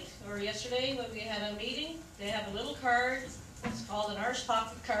last night, or yesterday, when we had a meeting, they have a little card. It's called an Arse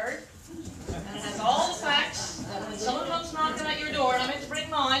Pocket card. And it has all the facts that when someone comes knocking at your door, and I meant to bring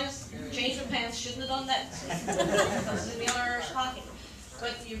mine, change my pants, shouldn't have done that. Because it'd be on our Arse Pocket.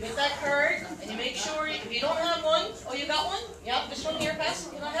 But you get that card, and you make sure, if you don't have one, oh, you got one? Yep, this one here, pass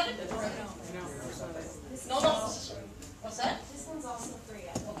it, you don't have it? No, no. What's that? This one's also free.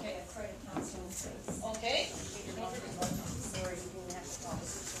 Okay. Credit counseling fees. Okay. Or you can have the politicians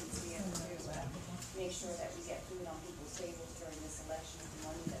be able to make sure that we get food on people's tables during this election, the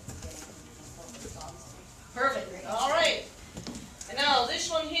money that we're getting from different corporate sponsors. Perfect. All right. And now this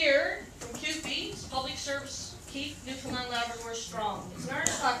one here from QP is Public Service Keep Newfoundland Labrador Strong. It's an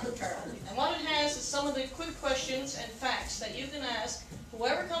Ernest Hockler card. And what it has is some of the quick questions and facts that you can ask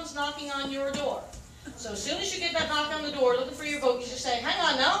whoever comes knocking on your door. So as soon as you get that knock on the door looking for your vote, you just say, hang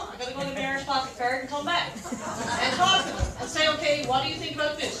on now, I gotta go to the mayor's pocket card and come back. And talk to them and say, okay, what do you think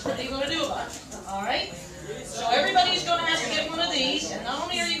about this? What are you gonna do about it? Alright?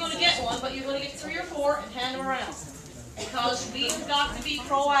 because we have got to be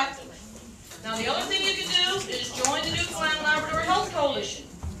proactive. Now, the other thing you can do is join the Newfoundland Labrador Health Coalition.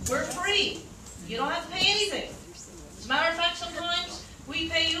 We're free. You don't have to pay anything. As a matter of fact, sometimes we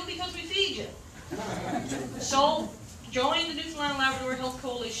pay you because we feed you. So, join the Newfoundland Labrador Health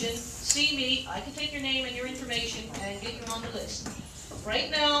Coalition. See me. I can take your name and your information and get you on the list. Right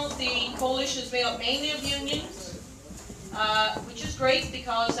now, the coalition is made up mainly of unions, which is great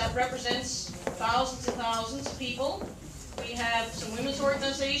because that represents thousands and thousands of people. We have some women's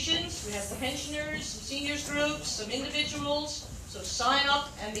organizations, we have the pensioners, some seniors groups, some individuals. So sign up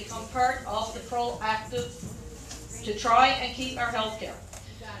and become part of the proactive to try and keep our health care.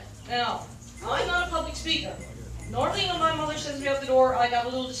 Now, I'm not a public speaker. Normally when my mother sends me out the door, I got a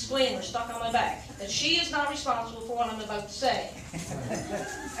little disclaimer stuck on my back that she is not responsible for what I'm about to say.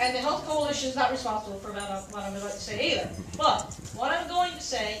 And the Health Coalition is not responsible for what I'm about to say either. But what I'm going to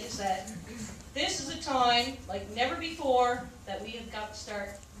say is that this is a time, like never before, that we have got to start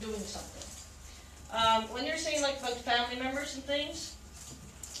doing something. When you're saying like about family members and things,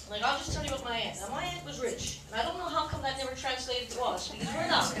 like I'll just tell you about my aunt. Now my aunt was rich, and I don't know how come that never translated to us, because we're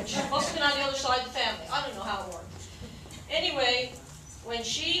not rich. She must have been on the other side of the family. I don't know how it worked. Anyway, when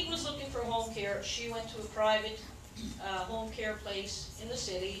she was looking for home care, she went to a private home care place in the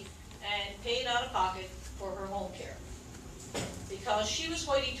city and paid out of pocket for her home care. Because she was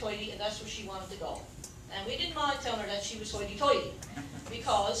hoity-toity and that's where she wanted to go. And we didn't mind telling her that she was hoity-toity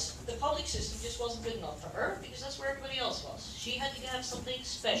because the public system just wasn't good enough for her because that's where everybody else was. She had to have something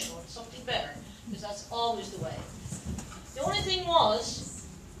special and something better because that's always the way. The only thing was,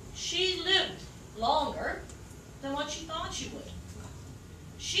 she lived longer than what she thought she would.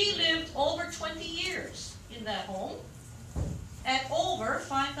 She lived over 20 years in that home at over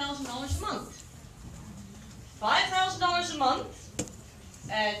 $5,000 a month. $5,000 a month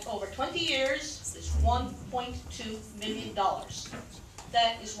at over 20 years is $1.2 million.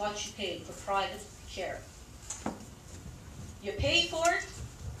 That is what she paid for private care. You pay for it,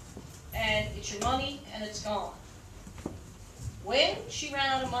 and it's your money, and it's gone. When she ran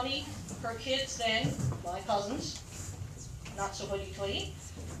out of money, her kids then, my cousins, not so hoity-toity,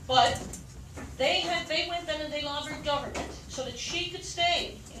 but they went then and they lobbied government so that she could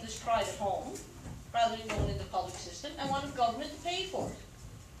stay in this private home rather than going in the public system and wanted government to pay for it.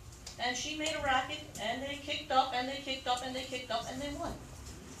 And she made a racket, and they kicked up, and they kicked up, and they kicked up, and they won.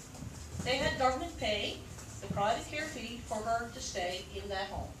 They had government pay the private care fee for her to stay in that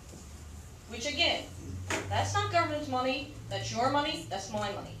home. Which again, that's not government's money, that's your money, that's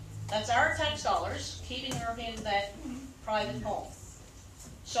my money. That's our tax dollars keeping her in that private home.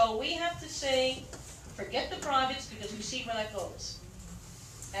 So we have to say, forget the privates because we see where that goes.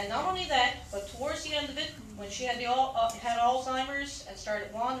 And not only that, but towards the end of it, when she had had Alzheimer's and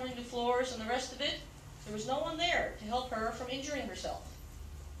started wandering the floors and the rest of it, there was no one there to help her from injuring herself.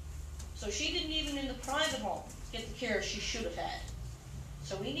 So she didn't even in the private home get the care she should have had.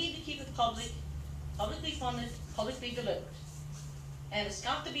 So we need to keep it publicly funded, publicly delivered. And it's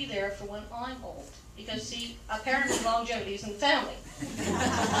got to be there for when I'm old. Because see, apparently longevity is in the family.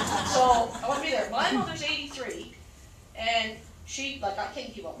 So I want to be there. My mother's 83, and she, like, I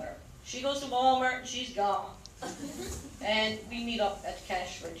can't keep up with her. She goes to Walmart and she's gone. And we meet up at the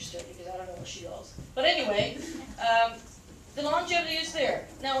cash register because I don't know where she goes. But anyway, the longevity is there.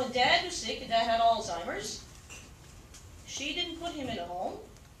 Now when Dad was sick and Dad had Alzheimer's, she didn't put him in a home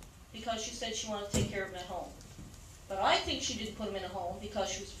because she said she wanted to take care of him at home. But I think she didn't put him in a home because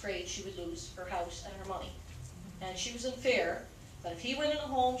she was afraid she would lose her house and her money. And she was unfair that if he went in a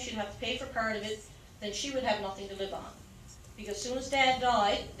home, she'd have to pay for part of it, then she would have nothing to live on. Because as soon as Dad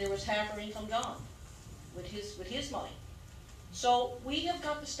died, there was half her income gone with his money. So we have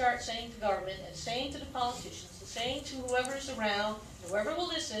got to start saying to government and saying to the politicians and saying to whoever is around, whoever will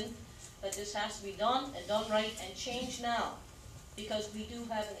listen, that this has to be done and done right and changed now. Because we do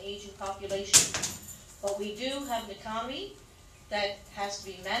have an aging population. But we do have an economy that has to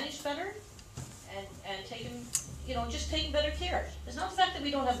be managed better and taken, just taking better care. It's not the fact that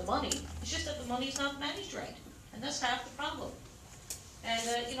we don't have the money, it's just that the money is not managed right. And that's half the problem. And,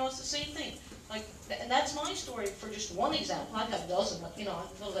 it's the same thing. Like, and that's my story for just one example. I've got a dozen, but,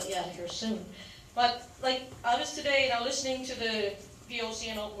 I'll let you out of here soon. But, like, I was today, listening to the VOC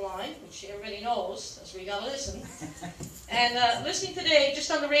and Open Line, which everybody knows, that's where you gotta listen. And listening today,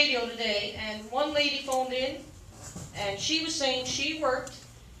 just on the radio today, and one lady phoned in, and she was saying she worked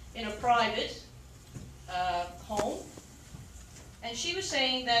in a private home, and she was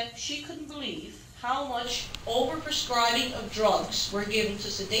saying that she couldn't believe how much overprescribing of drugs were given to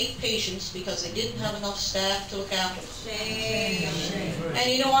sedate patients because they didn't have enough staff to look after them.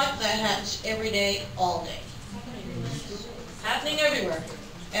 And you know what? That happens every day, all day. happening everywhere.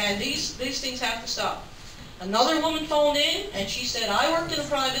 And these things have to stop. Another woman phoned in and she said, I worked in a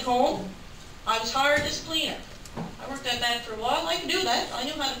private home. I was hired as a cleaner. I worked at that for a while. I could do that. I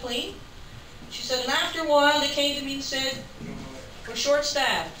knew how to clean. She said, and after a while they came to me and said, we're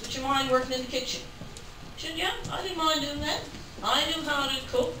short-staffed. Would you mind working in the kitchen? She said, yeah, I didn't mind doing that. I knew how to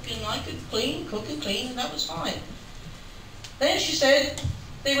cook and I could cook and clean, and that was fine. Then she said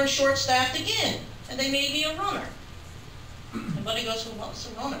they were short-staffed again, and they made me a runner. And Buddy goes, well,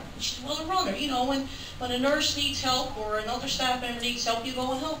 what's a runner? And she said, well, a runner, you know, when a nurse needs help or another staff member needs help, you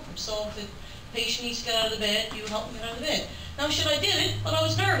go and help them. So if the patient needs to get out of the bed, you help them get out of the bed. Now, I did it, but I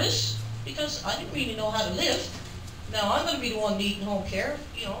was nervous because I didn't really know how to lift. Now, I'm going to be the one needing home care,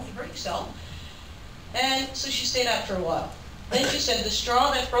 you know, you hurt yourself. And so she stayed out for a while. Then she said the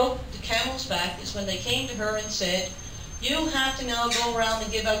straw that broke the camel's back is when they came to her and said, you have to now go around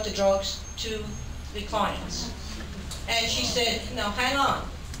and give out the drugs to the clients. And she said, now hang on,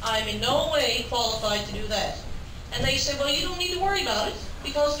 I'm in no way qualified to do that. And they said, well, you don't need to worry about it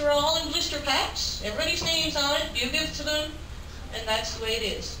because they're all in blister packs. Everybody's name's on it, you give it to them, and that's the way it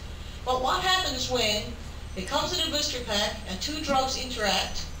is. But what happens when it comes in a blister pack and two drugs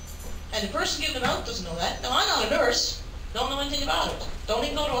interact, and the person giving them out doesn't know that? Now, I'm not a nurse, don't know anything about it, don't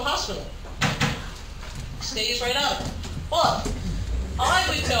even go to a hospital. Stays right out. But I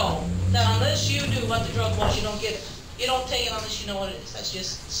would know that unless you knew what the drug was, you don't give it. You don't take it unless you know what it is. That's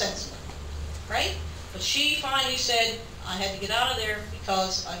just sensible, right? But she finally said, I had to get out of there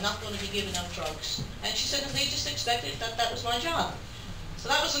because I'm not going to be giving out drugs. And she said, and they just expected that that was my job. So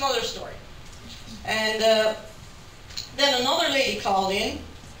that was another story. And then another lady called in,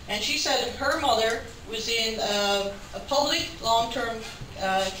 and she said her mother was in a public long-term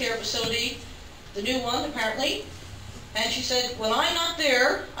care facility, the new one apparently, and she said, when I'm not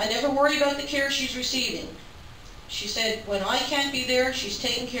there, I never worry about the care she's receiving. She said, when I can't be there, she's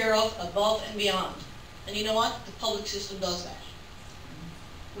taken care of above and beyond. And you know what? The public system does that.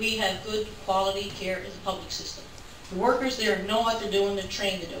 We have good quality care in the public system. The workers there know what they're doing, they're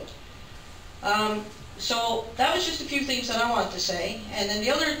trained to do it. So that was just a few things that I wanted to say. And then the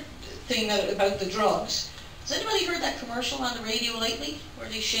other thing about the drugs. Has anybody heard that commercial on the radio lately where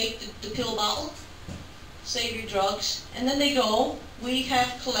they shake the pill bottle? Save your drugs. And then they go, we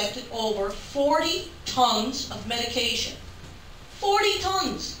have collected over 40 tons of medication. 40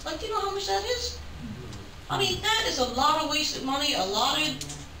 tons! Like, do you know how much that is? I mean, that is a lot of wasted money, a lot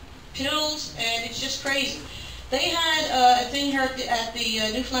of pills, and it's just crazy. They had a thing here at the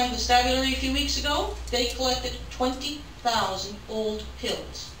Newfoundland Constabulary a few weeks ago. They collected 20,000 old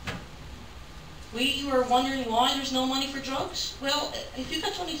pills. We were wondering why there's no money for drugs. Well, if you've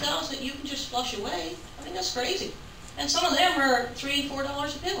got 20,000 you can just flush away, I mean, that's crazy. And some of them are $3 and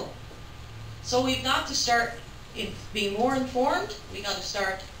 $4 a pill. So we've got to start being more informed. We've got to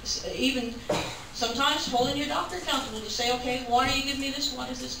start even sometimes holding your doctor accountable to say, okay, why are you giving me this? What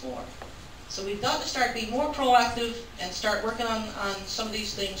is this for? So we've got to start being more proactive and start working on some of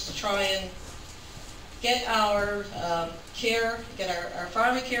these things to try and get our care, get our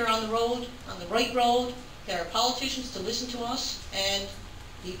pharmacare on the road, on the right road, get our politicians to listen to us and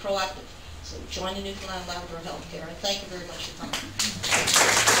be proactive. So join the Newfoundland Labrador Healthcare, and thank you very much for coming.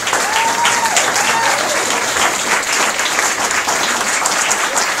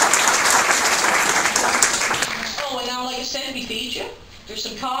 Oh, and now, like I said, we feed you. There's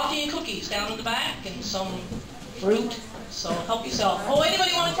some coffee and cookies down in the back and some fruit, so help yourself. Oh,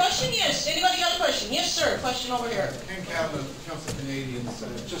 anybody want a question? Yes, anybody got a question? Yes, sir, question over here. Ken Cavan, Council of Canadians,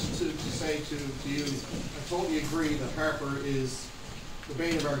 just to say to you, I totally agree that Harper is the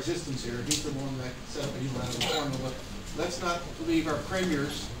bane of our existence here. He's the one that set up the unilateral formula. Let's not leave our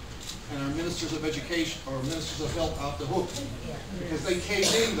premiers and our ministers of education or ministers of health off the hook because they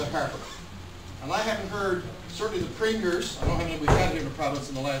caved in to Harper. And I haven't heard, certainly the premiers, I don't know how many we've had here in the province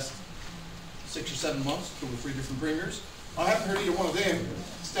in the last 6 or 7 months, 2 or 3 different premiers. I haven't heard either one of them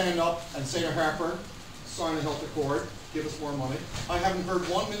stand up and say to Harper, sign a health accord, give us more money. I haven't heard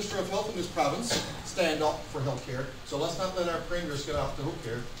one Minister of Health in this province stand up for health care. So let's not let our premiers get off the hook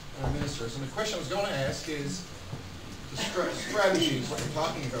here, and our ministers. And the question I was going to ask is the strategies, what you're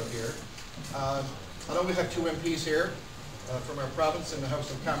talking about here. I know we have 2 MPs here from our province in the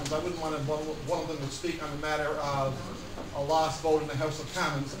House of Commons. I wouldn't want one of them to speak on the matter of a lost vote in the House of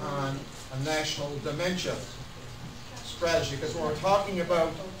Commons on a national dementia strategy, because when we're talking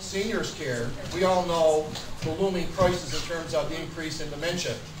about seniors care, we all know the looming crisis in terms of the increase in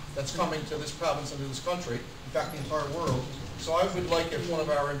dementia that's coming to this province and to this country, in fact the entire world. So I would like if one of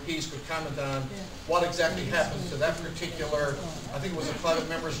our MPs could comment on what exactly happened to that particular, I think it was a private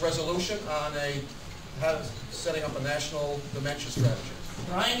member's resolution on a setting up a national dementia strategy.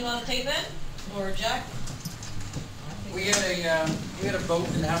 Brian, you want to take that? Or Jack? We had a vote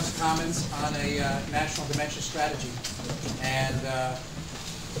in the House of Commons on a national dementia strategy, and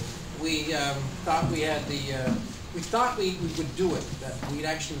we thought we had we thought we would do it, that we'd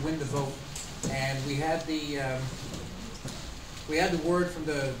actually win the vote, and we had the word from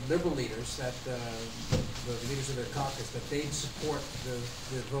the Liberal leaders, that the leaders of their caucus, that they'd support the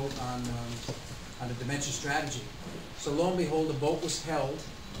vote on the dementia strategy. So lo and behold, the vote was held,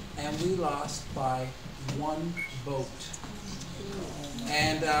 and we lost by 1 vote.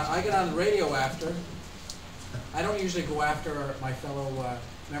 And I got on the radio after. I don't usually go after my fellow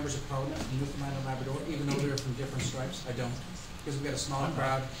members of Parliament from Newfoundland and Labrador, even though they're from different stripes. I don't, because we got a smaller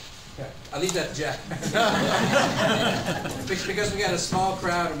crowd. Yeah, I'll leave that to Jack. Because we got a small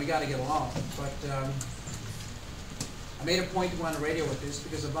crowd and we got to get along. But I made a point to go on the radio with this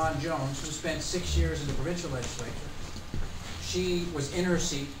because Yvonne Jones, who spent 6 years in the provincial legislature, she was in her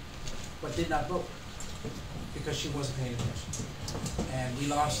seat but did not vote because she wasn't paying attention. And we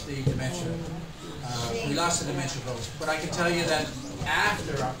lost the dementia. Vote. But I can tell you that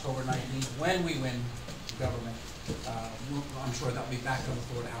after October 19th, when we win government, I'm sure that'll be back on the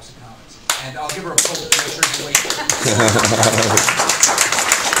floor of the House of Commons. And I'll give her a poll to make sure she waits.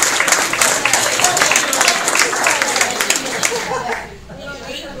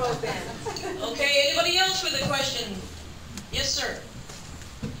 Okay, anybody else with a question? Yes, sir.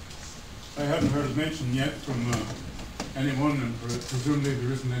 I haven't heard it mentioned yet from anyone, and presumably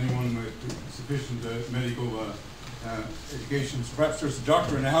there isn't anyone with sufficient medical education. So perhaps there's a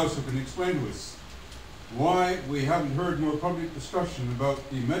doctor in the house who can explain to us why we haven't heard more public discussion about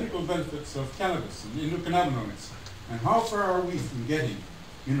the medical benefits of cannabis and endocannabinoids, and how far are we from getting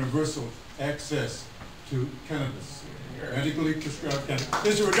universal access to cannabis, medically prescribed cannabis.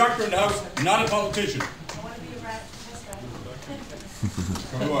 Is there a doctor in the house, not a politician? I want to be a rat.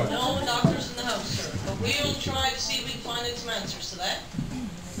 No doctors in the house, sir. But we'll try to see if we can find some answers to that.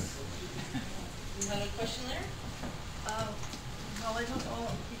 You have a question there? Well, I don't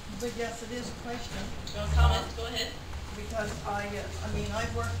know, but yes, it is a question. You want to comment? Go ahead. Because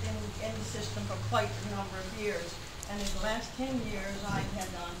I've worked in the system for quite a number of years, and in the last 10 years, I've had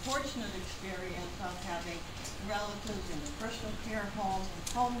the unfortunate experience of having relatives in the personal care home,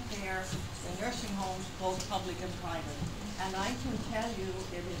 home care, the nursing homes, both public and private. And I can tell you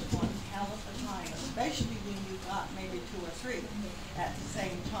it is one hell of a time, especially when you've got maybe 2 or 3 at the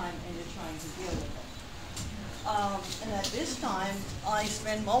same time and you're trying to deal with it. And at this time, I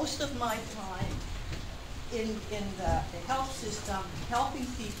spend most of my time in the health system, helping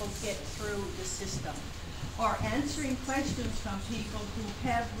people get through the system, or answering questions from people who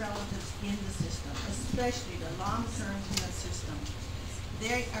have relatives in the system, especially the long-term care system.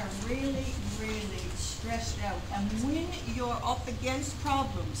 They are really, really stressed out. And when you're up against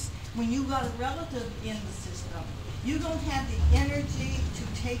problems, when you got a relative in the system, you don't have the energy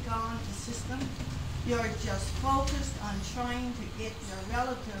to take on the system. You're just focused on trying to get your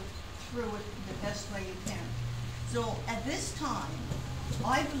relative through it the best way you can. So at this time,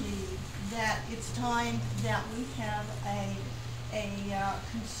 I believe that it's time that we have a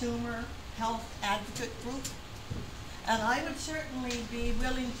consumer health advocate group. And I would certainly be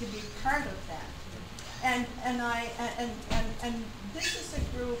willing to be part of that. And this is a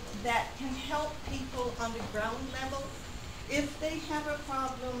group that can help people on the ground level. If they have a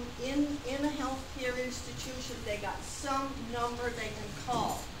problem in a healthcare institution, they got some number they can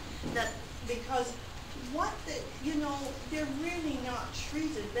call. Because they're really not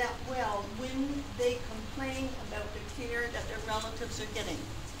treated that well when they complain about the care that their relatives are getting.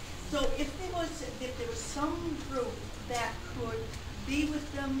 So if there was some group that could be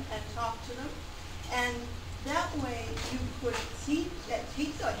with them and talk to them, and that way you could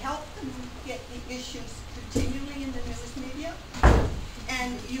help them get the issues continually in the news media,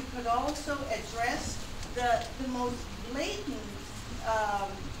 and you could also address the most blatant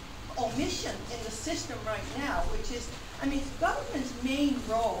omission in the system right now, which is, government's main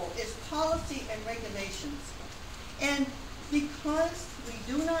role is policy and regulations. And because we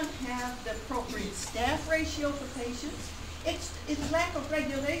do not have the appropriate staff ratio for patients, it's lack of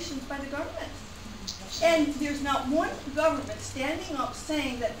regulations by the government. And there's not one government standing up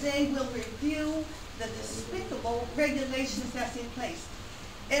saying that they will review the despicable regulations that's in place.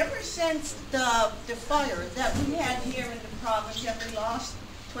 Ever since the fire that we had here in the province, that we lost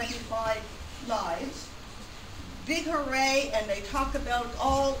 25 lives, big hooray, and they talk about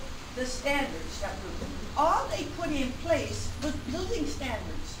all the standards that were, all they put in place was building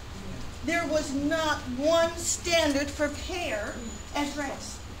standards. There was not one standard for care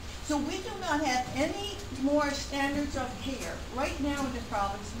addressed. So we do not have any more standards of care right now in the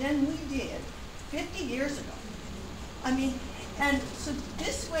province than we did 50 years ago. I mean, and so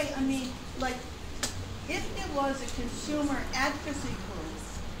this way, I mean, like, if there was a consumer advocacy group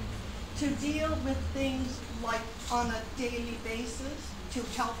to deal with things like on a daily basis to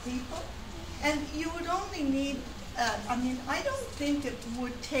help people, and you would only need, I mean, I don't think it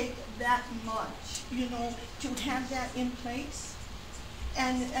would take that much, you know, to have that in place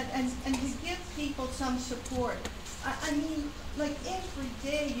and to give people some support. I mean, like every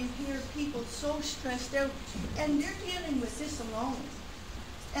day you hear people so stressed out, and they're dealing with this alone.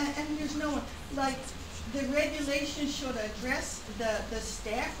 And there's no one, like, the regulation should address the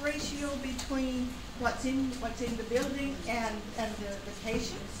staff ratio between what's in the building and the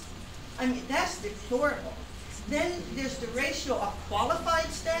patients. I mean, that's deplorable. Then there's the ratio of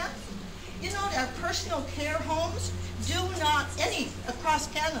qualified staff. You know, our personal care homes do not, any across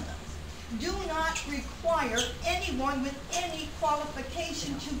Canada, do not require anyone with any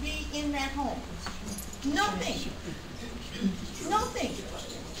qualification to be in that home. Nothing. Nothing.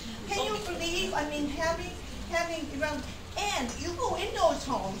 Can you believe, I mean, having, well, and you go in those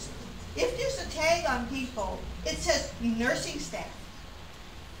homes, if there's a tag on people, it says nursing staff.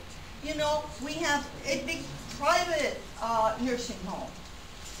 You know, we have a big private nursing home,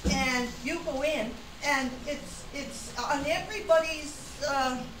 and you go in, and it's on everybody's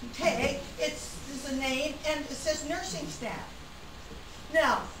tag, there's a name, and it says nursing staff.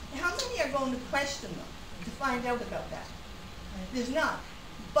 Now, how many are going to question them to find out about that? There's not.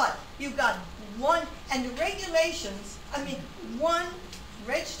 But you've got one, and the regulations, I mean, one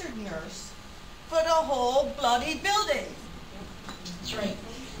registered nurse for the whole bloody building. That's right.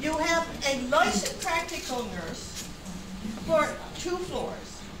 You have a licensed practical nurse for 2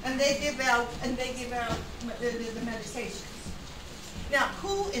 floors, and they give out the medications. Now,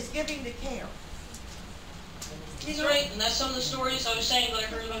 who is giving the care? That's right, and that's some of the stories I was saying that I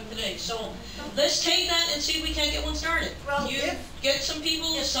heard about today. So let's take that and see if we can't get one started. Well, you get some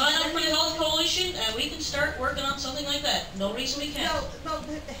people to sign up for the Health Coalition, and we can start working on something like that. No reason we can't. No,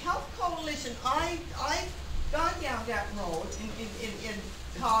 the Health Coalition, I've gone down that road in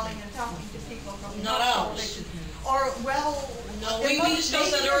calling and talking to people from the Not Health ours. Coalition. Or, well, No, we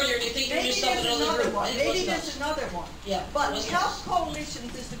discussed that earlier. Do you think you're just up another group? Maybe there's another one. Yeah. But Health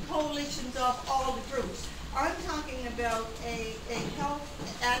Coalitions is the coalitions of all the groups. I'm talking about a health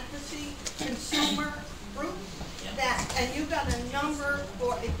advocacy consumer group that, and you got a number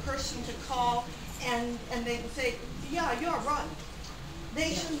for a person to call, and they can say, yeah, you're right.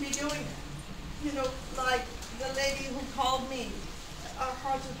 They shouldn't be doing that. You know, like the lady who called me,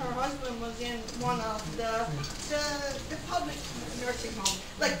 her husband was in one of the public nursing homes.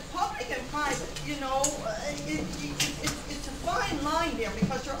 Like public and private, you know, it's a fine line there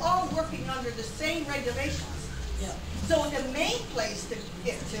because they're all working under the same regulations. Yeah. So the main place to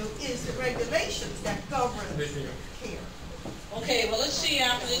get to is the regulations that govern care. Okay, well, let's see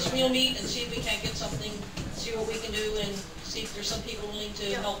after this we'll meet and see if we can't get something, see what we can do, and see if there's some people willing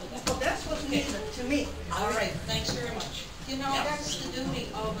to help with that. Well, that's what's needed to me. All right, thanks very much. You know, that's the duty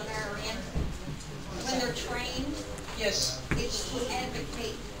of an RN. When they're trained, Yes. it's to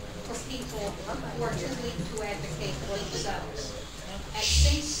advocate for people who are too weak to advocate for themselves. And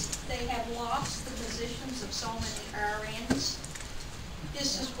since they have lost the positions of so many RNs,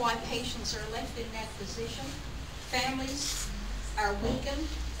 this is why patients are left in that position. Families are weakened,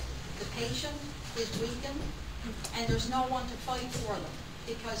 the patient is weakened, and there's no one to fight for them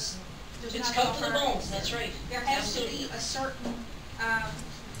because there's It's not cut to the enough bones, RNs. that's right. There has Absolutely. to be a certain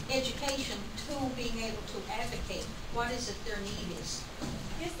education to being able to advocate what is it their need is.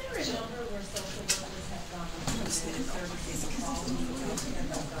 Is there a number where social workers have gone up and services for all the healthcare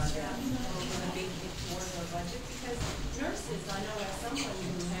have gone down? A big hit towards our budget? Because nurses, I know as someone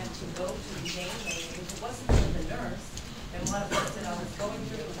who had to go to the mainland, if it wasn't for the nurse, and what it was that I was going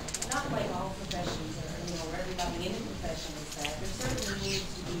through, not like all professions or, you know, everybody in the profession is that, there certainly needs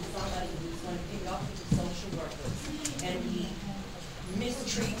to be somebody who's going to pick up with the social workers and the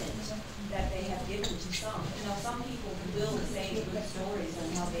mistreatment that they have given to some. You know, some people will say good stories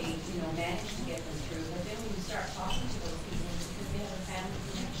on how they, you know, managed to get them through, but then when you start talking to those people, because they have a family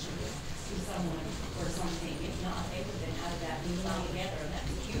connection to someone or something, if not, they would have been out of that meal altogether, and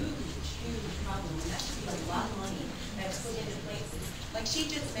that's a huge, huge problem, and that should be a lot of money that's put into places. Like she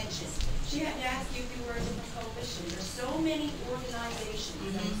just mentioned, she had to ask you if you were a different coalition. There's so many organizations,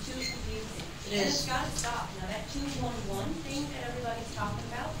 and it's too confusing. And it's got to stop. Now that 211 thing that everybody's talking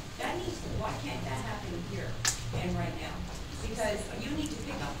about, that needs to, why can't that happen here and right now? Because you need to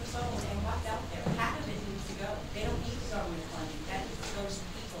pick up the phone and what's out there. Half of it needs to go. They don't need government funding. That just goes to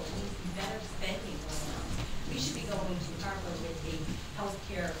people. It needs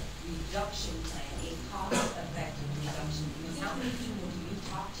reduction plan, a cost-effective reduction, because how many people do you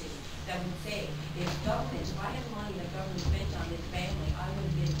talk to that would say, if I had money that government spent on this family, I would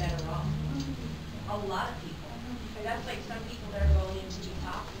have been better off? A lot of people. And that's like some people that are going into these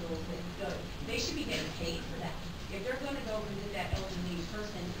hospitals that they should be getting paid for that. If they're going to go visit that elderly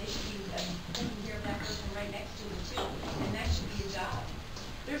person, they should be taking care of that person right next to them too, and that should be a job.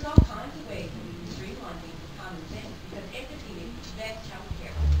 There's all kinds of ways that we can streamline things with common sense, because empathy vets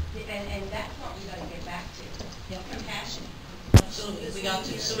healthcare, and that's what we got to get back to. Compassion. Absolutely, we got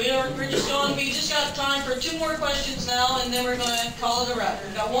to. So we're just going, we just got time for 2 more questions now, and then we're going to call it a wrap.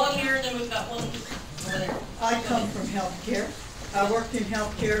 We've got one here, and then we've got one over there. I come from healthcare. I worked in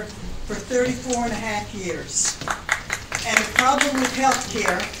healthcare for 34 and a half years. And the problem with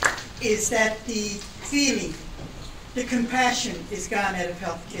healthcare is that the feeling, the compassion is gone out of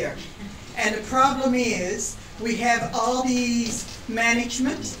healthcare. And the problem is we have all these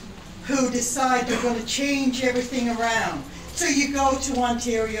management who decide they're going to change everything around. So you go to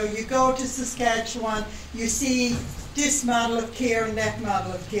Ontario, you go to Saskatchewan, you see this model of care and that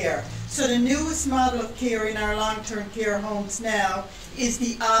model of care. So the newest model of care in our long-term care homes now is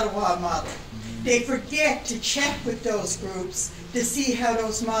the Ottawa model. They forget to check with those groups to see how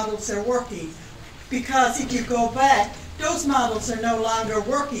those models are working. Because if you go back, those models are no longer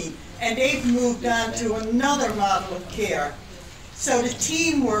working, and they've moved on to another model of care. So the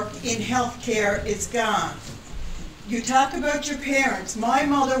teamwork in healthcare is gone. You talk about your parents. My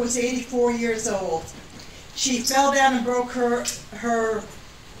mother was 84 years old. She fell down and broke her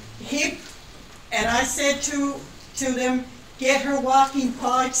hip, and I said to them, get her walking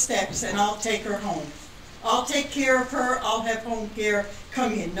 5 steps and I'll take her home. I'll take care of her, I'll have home care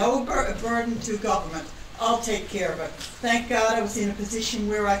come in. No burden to government. I'll take care of it. Thank God I was in a position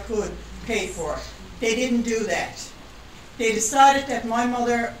where I could pay for it. They didn't do that. They decided that my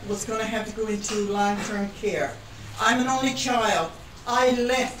mother was going to have to go into long-term care. I'm an only child. I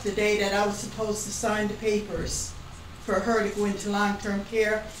left the day that I was supposed to sign the papers for her to go into long-term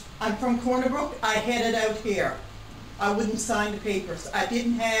care. I'm from Corner Brook. I headed out here. I wouldn't sign the papers. I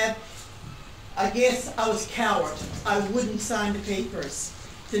guess I was coward. I wouldn't sign the papers.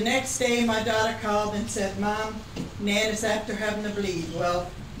 The next day my daughter called and said, Mom, Nan is after having a bleed. Well,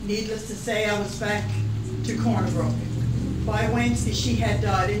 needless to say, I was back to Corner Brook. By Wednesday she had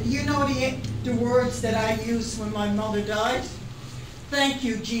died. And you know the words that I used when my mother died? Thank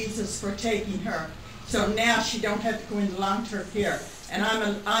you, Jesus, for taking her. So now she don't have to go into long-term care. And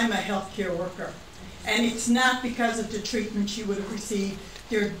I'm a healthcare worker. And it's not because of the treatment she would have received.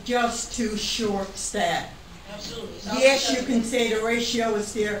 They're just too short-staffed. Absolutely. Yes, you can say the ratio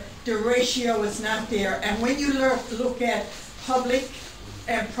is there. The ratio is not there. And when you look at public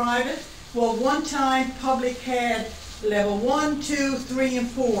and private, well, one time public had level 1, 2, 3, and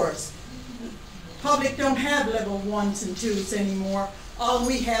 4s. Public don't have level 1s and 2s anymore. All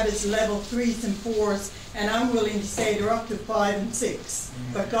we have is level 3s and 4s, and I'm willing to say they're up to 5 and 6.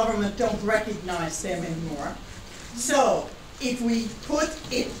 But government don't recognize them anymore. So if we put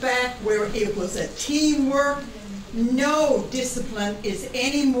it back where it was a teamwork, no discipline is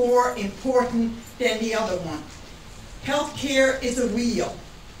any more important than the other one. Healthcare is a wheel,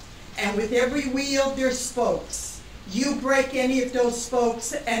 and with every wheel there's spokes. You break any of those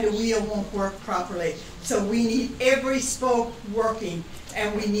spokes and the wheel won't work properly. So we need every spoke working,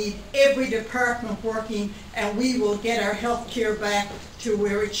 and we need every department working, and we will get our health care back to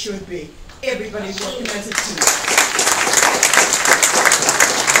where it should be. Everybody working as a team.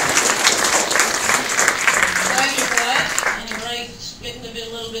 Thank you for that. And you're right, it's getting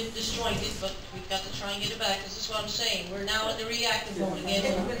a little bit disjointed, but we've got to try and get it back. This is what I'm saying. We're now at the reactive mode again,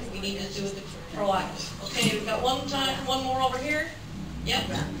 and we need to do the proactive. Okay, we've got one more over here. Yep.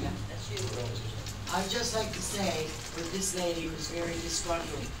 That's you. I'd just like to say that this lady was very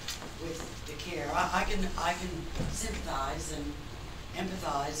disgruntled with the care. I can sympathize and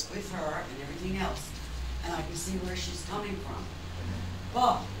empathize with her and everything else, and I can see where she's coming from.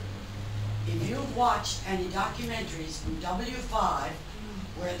 But if you've watched any documentaries from W5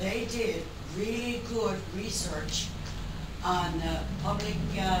 where they did really good research on public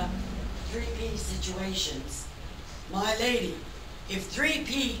 3P situations, my lady, if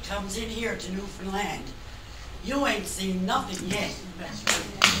 3P comes in here to Newfoundland, you ain't seen nothing yet.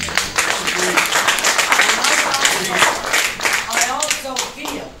 I also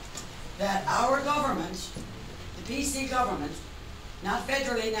feel that our government, the PC government, not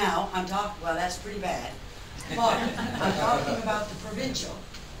federally now, I'm talking, well, that's pretty bad, but I'm talking about the provincial.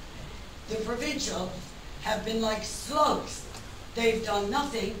 The provincial have been like slugs. They've done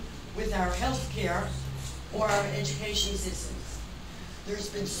nothing with our health care or our education systems. there's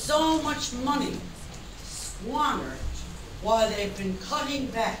been so much money squandered while they've been cutting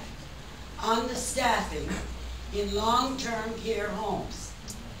back on the staffing in long-term care homes.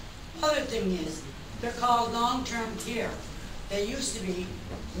 Other thing is, they're called long-term care. They used to be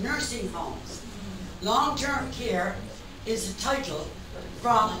nursing homes. Long-term care is a title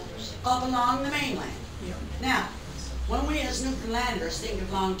from up along the mainland. Now, when we as Newfoundlanders think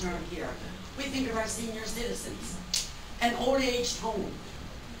of long-term care, we think of our senior citizens, an old-aged home.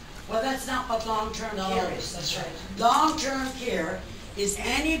 Well, that's not what long-term care is. That's right. Long-term care is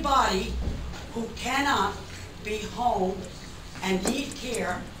anybody who cannot be home and need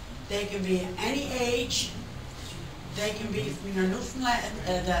care. They can be any age. They can be from the Newfoundland,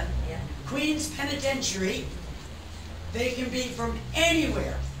 the Queen's Penitentiary. They can be from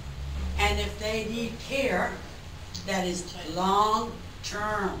anywhere. And if they need care that is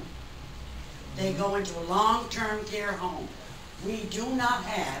long-term, they go into a long-term care home. We do not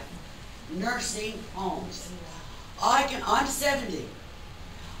have nursing homes. I'm 70.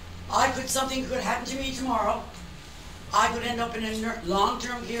 Something could happen to me tomorrow. I could end up in a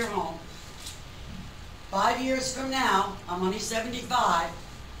long-term care home. 5 years from now, I'm only 75,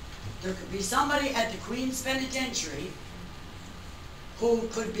 there could be somebody at the Queen's Penitentiary who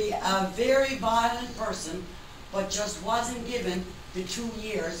could be a very violent person, but just wasn't given the 2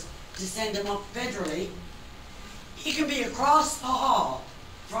 years to send him up federally. He can be across the hall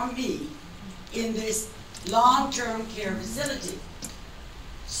from me in this long-term care facility.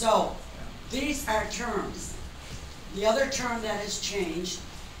 So, these are terms. The other term that has changed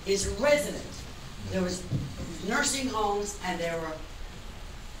is resident. There was nursing homes and they were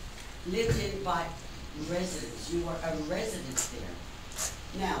lived in by residents. You were a resident there.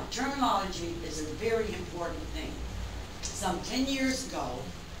 Now, terminology is a very important thing. Some 10 years ago,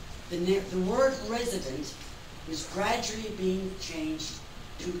 the word resident was gradually being changed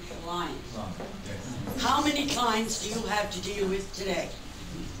to client. How many clients do you have to deal with today?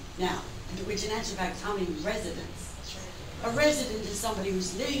 Now, which in actual fact, how many residents? A resident is somebody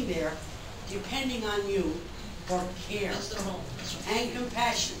who's living there depending on you for care and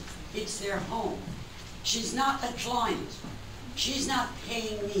compassion. It's their home. She's not a client. She's not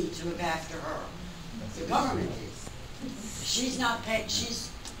paying me to look after her. The government is. She's not paying,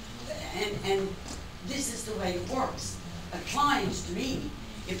 and this is the way it works. A client to me,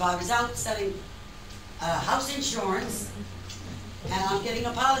 if I was out selling house insurance and I'm getting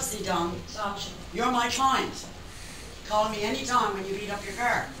a policy done, you're my client. Call me anytime when you beat up your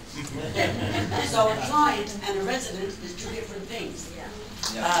car. So a client and a resident is two different things.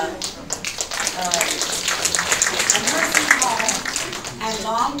 A nursing home and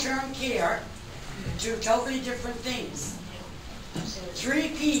long-term care, two totally different things.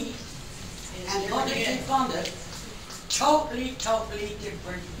 3P and publicly funded, totally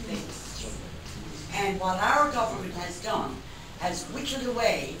different things. And what our government has done has whittled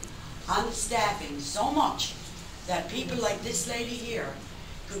away on the staffing so much that people like this lady here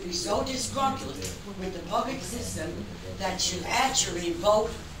could be so disgruntled with the public system that she'll actually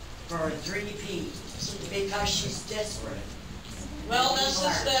vote for a 3P because she's desperate. Well, that's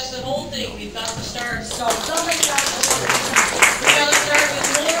the whole thing. We've got to start. So somebody got to We got to start with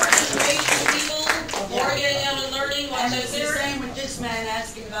more information to people, more getting out and learning what's and out it's the there. same with this man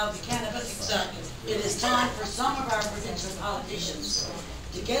asking about the cannabis. Exactly. It is time for some of our provincial politicians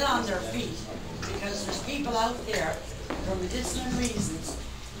to get on their feet because there's people out there for medicinal reasons,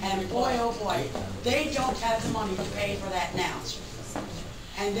 and boy oh boy, they don't have the money to pay for that now.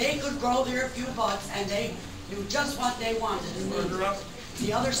 And they could grow their few bucks and they do just what they wanted to do.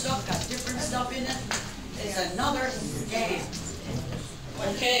 The other stuff got different stuff in it. It's another scam.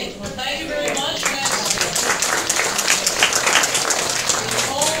 Okay, well, thank you very much. It's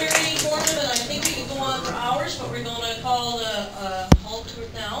all very informative, and I think we can go on for hours, but we're going to call a halt to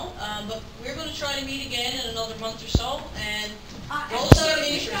it now. But we're going to try to meet again in another month or so, and those are the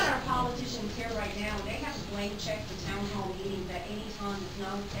We've issues. got our politicians here right now, and they have a blank check for town hall meetings at any time,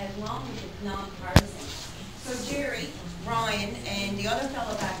 as long as it's non-partisan. So Jerry, Ryan, and the other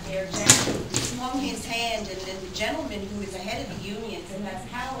fellow back there, Jack, swung his hand, and then the gentleman who is the head of the unions and has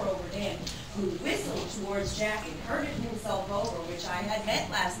power over them, who whistled towards Jack and hurted himself over, which I had met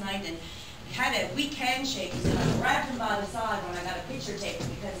last night, and had a weak handshake, and I grabbed him by the side when I got a picture taken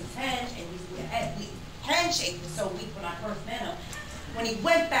because his handshake was so weak when I first met him. When he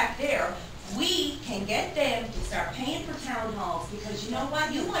went back there, we can get them to start paying for town halls because you know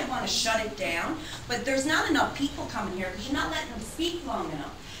what? You might want to shut it down, but there's not enough people coming here because you're not letting them speak long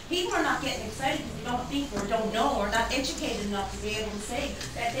enough. People are not getting excited because they don't think or don't know or not educated enough to be able to say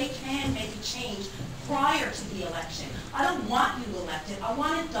that they can make a change prior to the election. I don't want you elected. I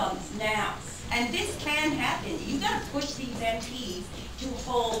want it done now. And this can happen. You got to push these MPs to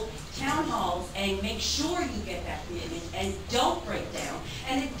hold town halls and make sure you get that commitment and don't break down.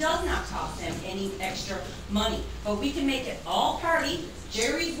 And it does not cost them any extra money. But we can make it all party,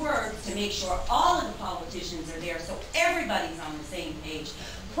 Jerry's words, to make sure all of the politicians are there so everybody's on the same page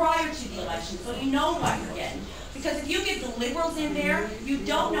prior to the election, so you know what you're getting. Because if you get the liberals in there, you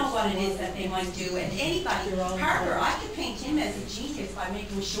don't know what it is that they might do. And anybody, Harper, I could paint him as a genius by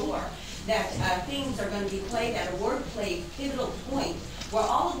making sure that things are going to be played at a wordplay pivotal point where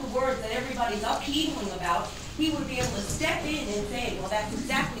all of the words that everybody's upheaving about, he would be able to step in and say, well, that's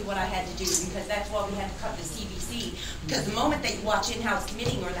exactly what I had to do because that's why we had to cut the CBC. Because the moment that you watch in-house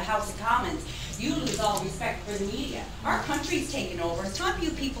committee or the House of Commons, you lose all respect for the media. Our country's taken over. It's time for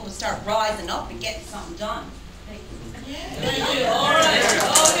you people to start rising up and getting something done. Thank you. Thank you. All right.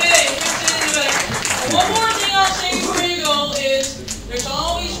 Okay. One more thing I'll say before you go is there's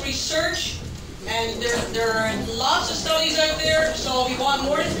always research, and there are lots of studies out there. So if you want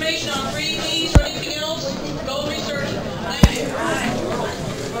more information on freebies or anything else, go research.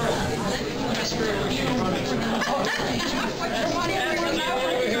 Thank you.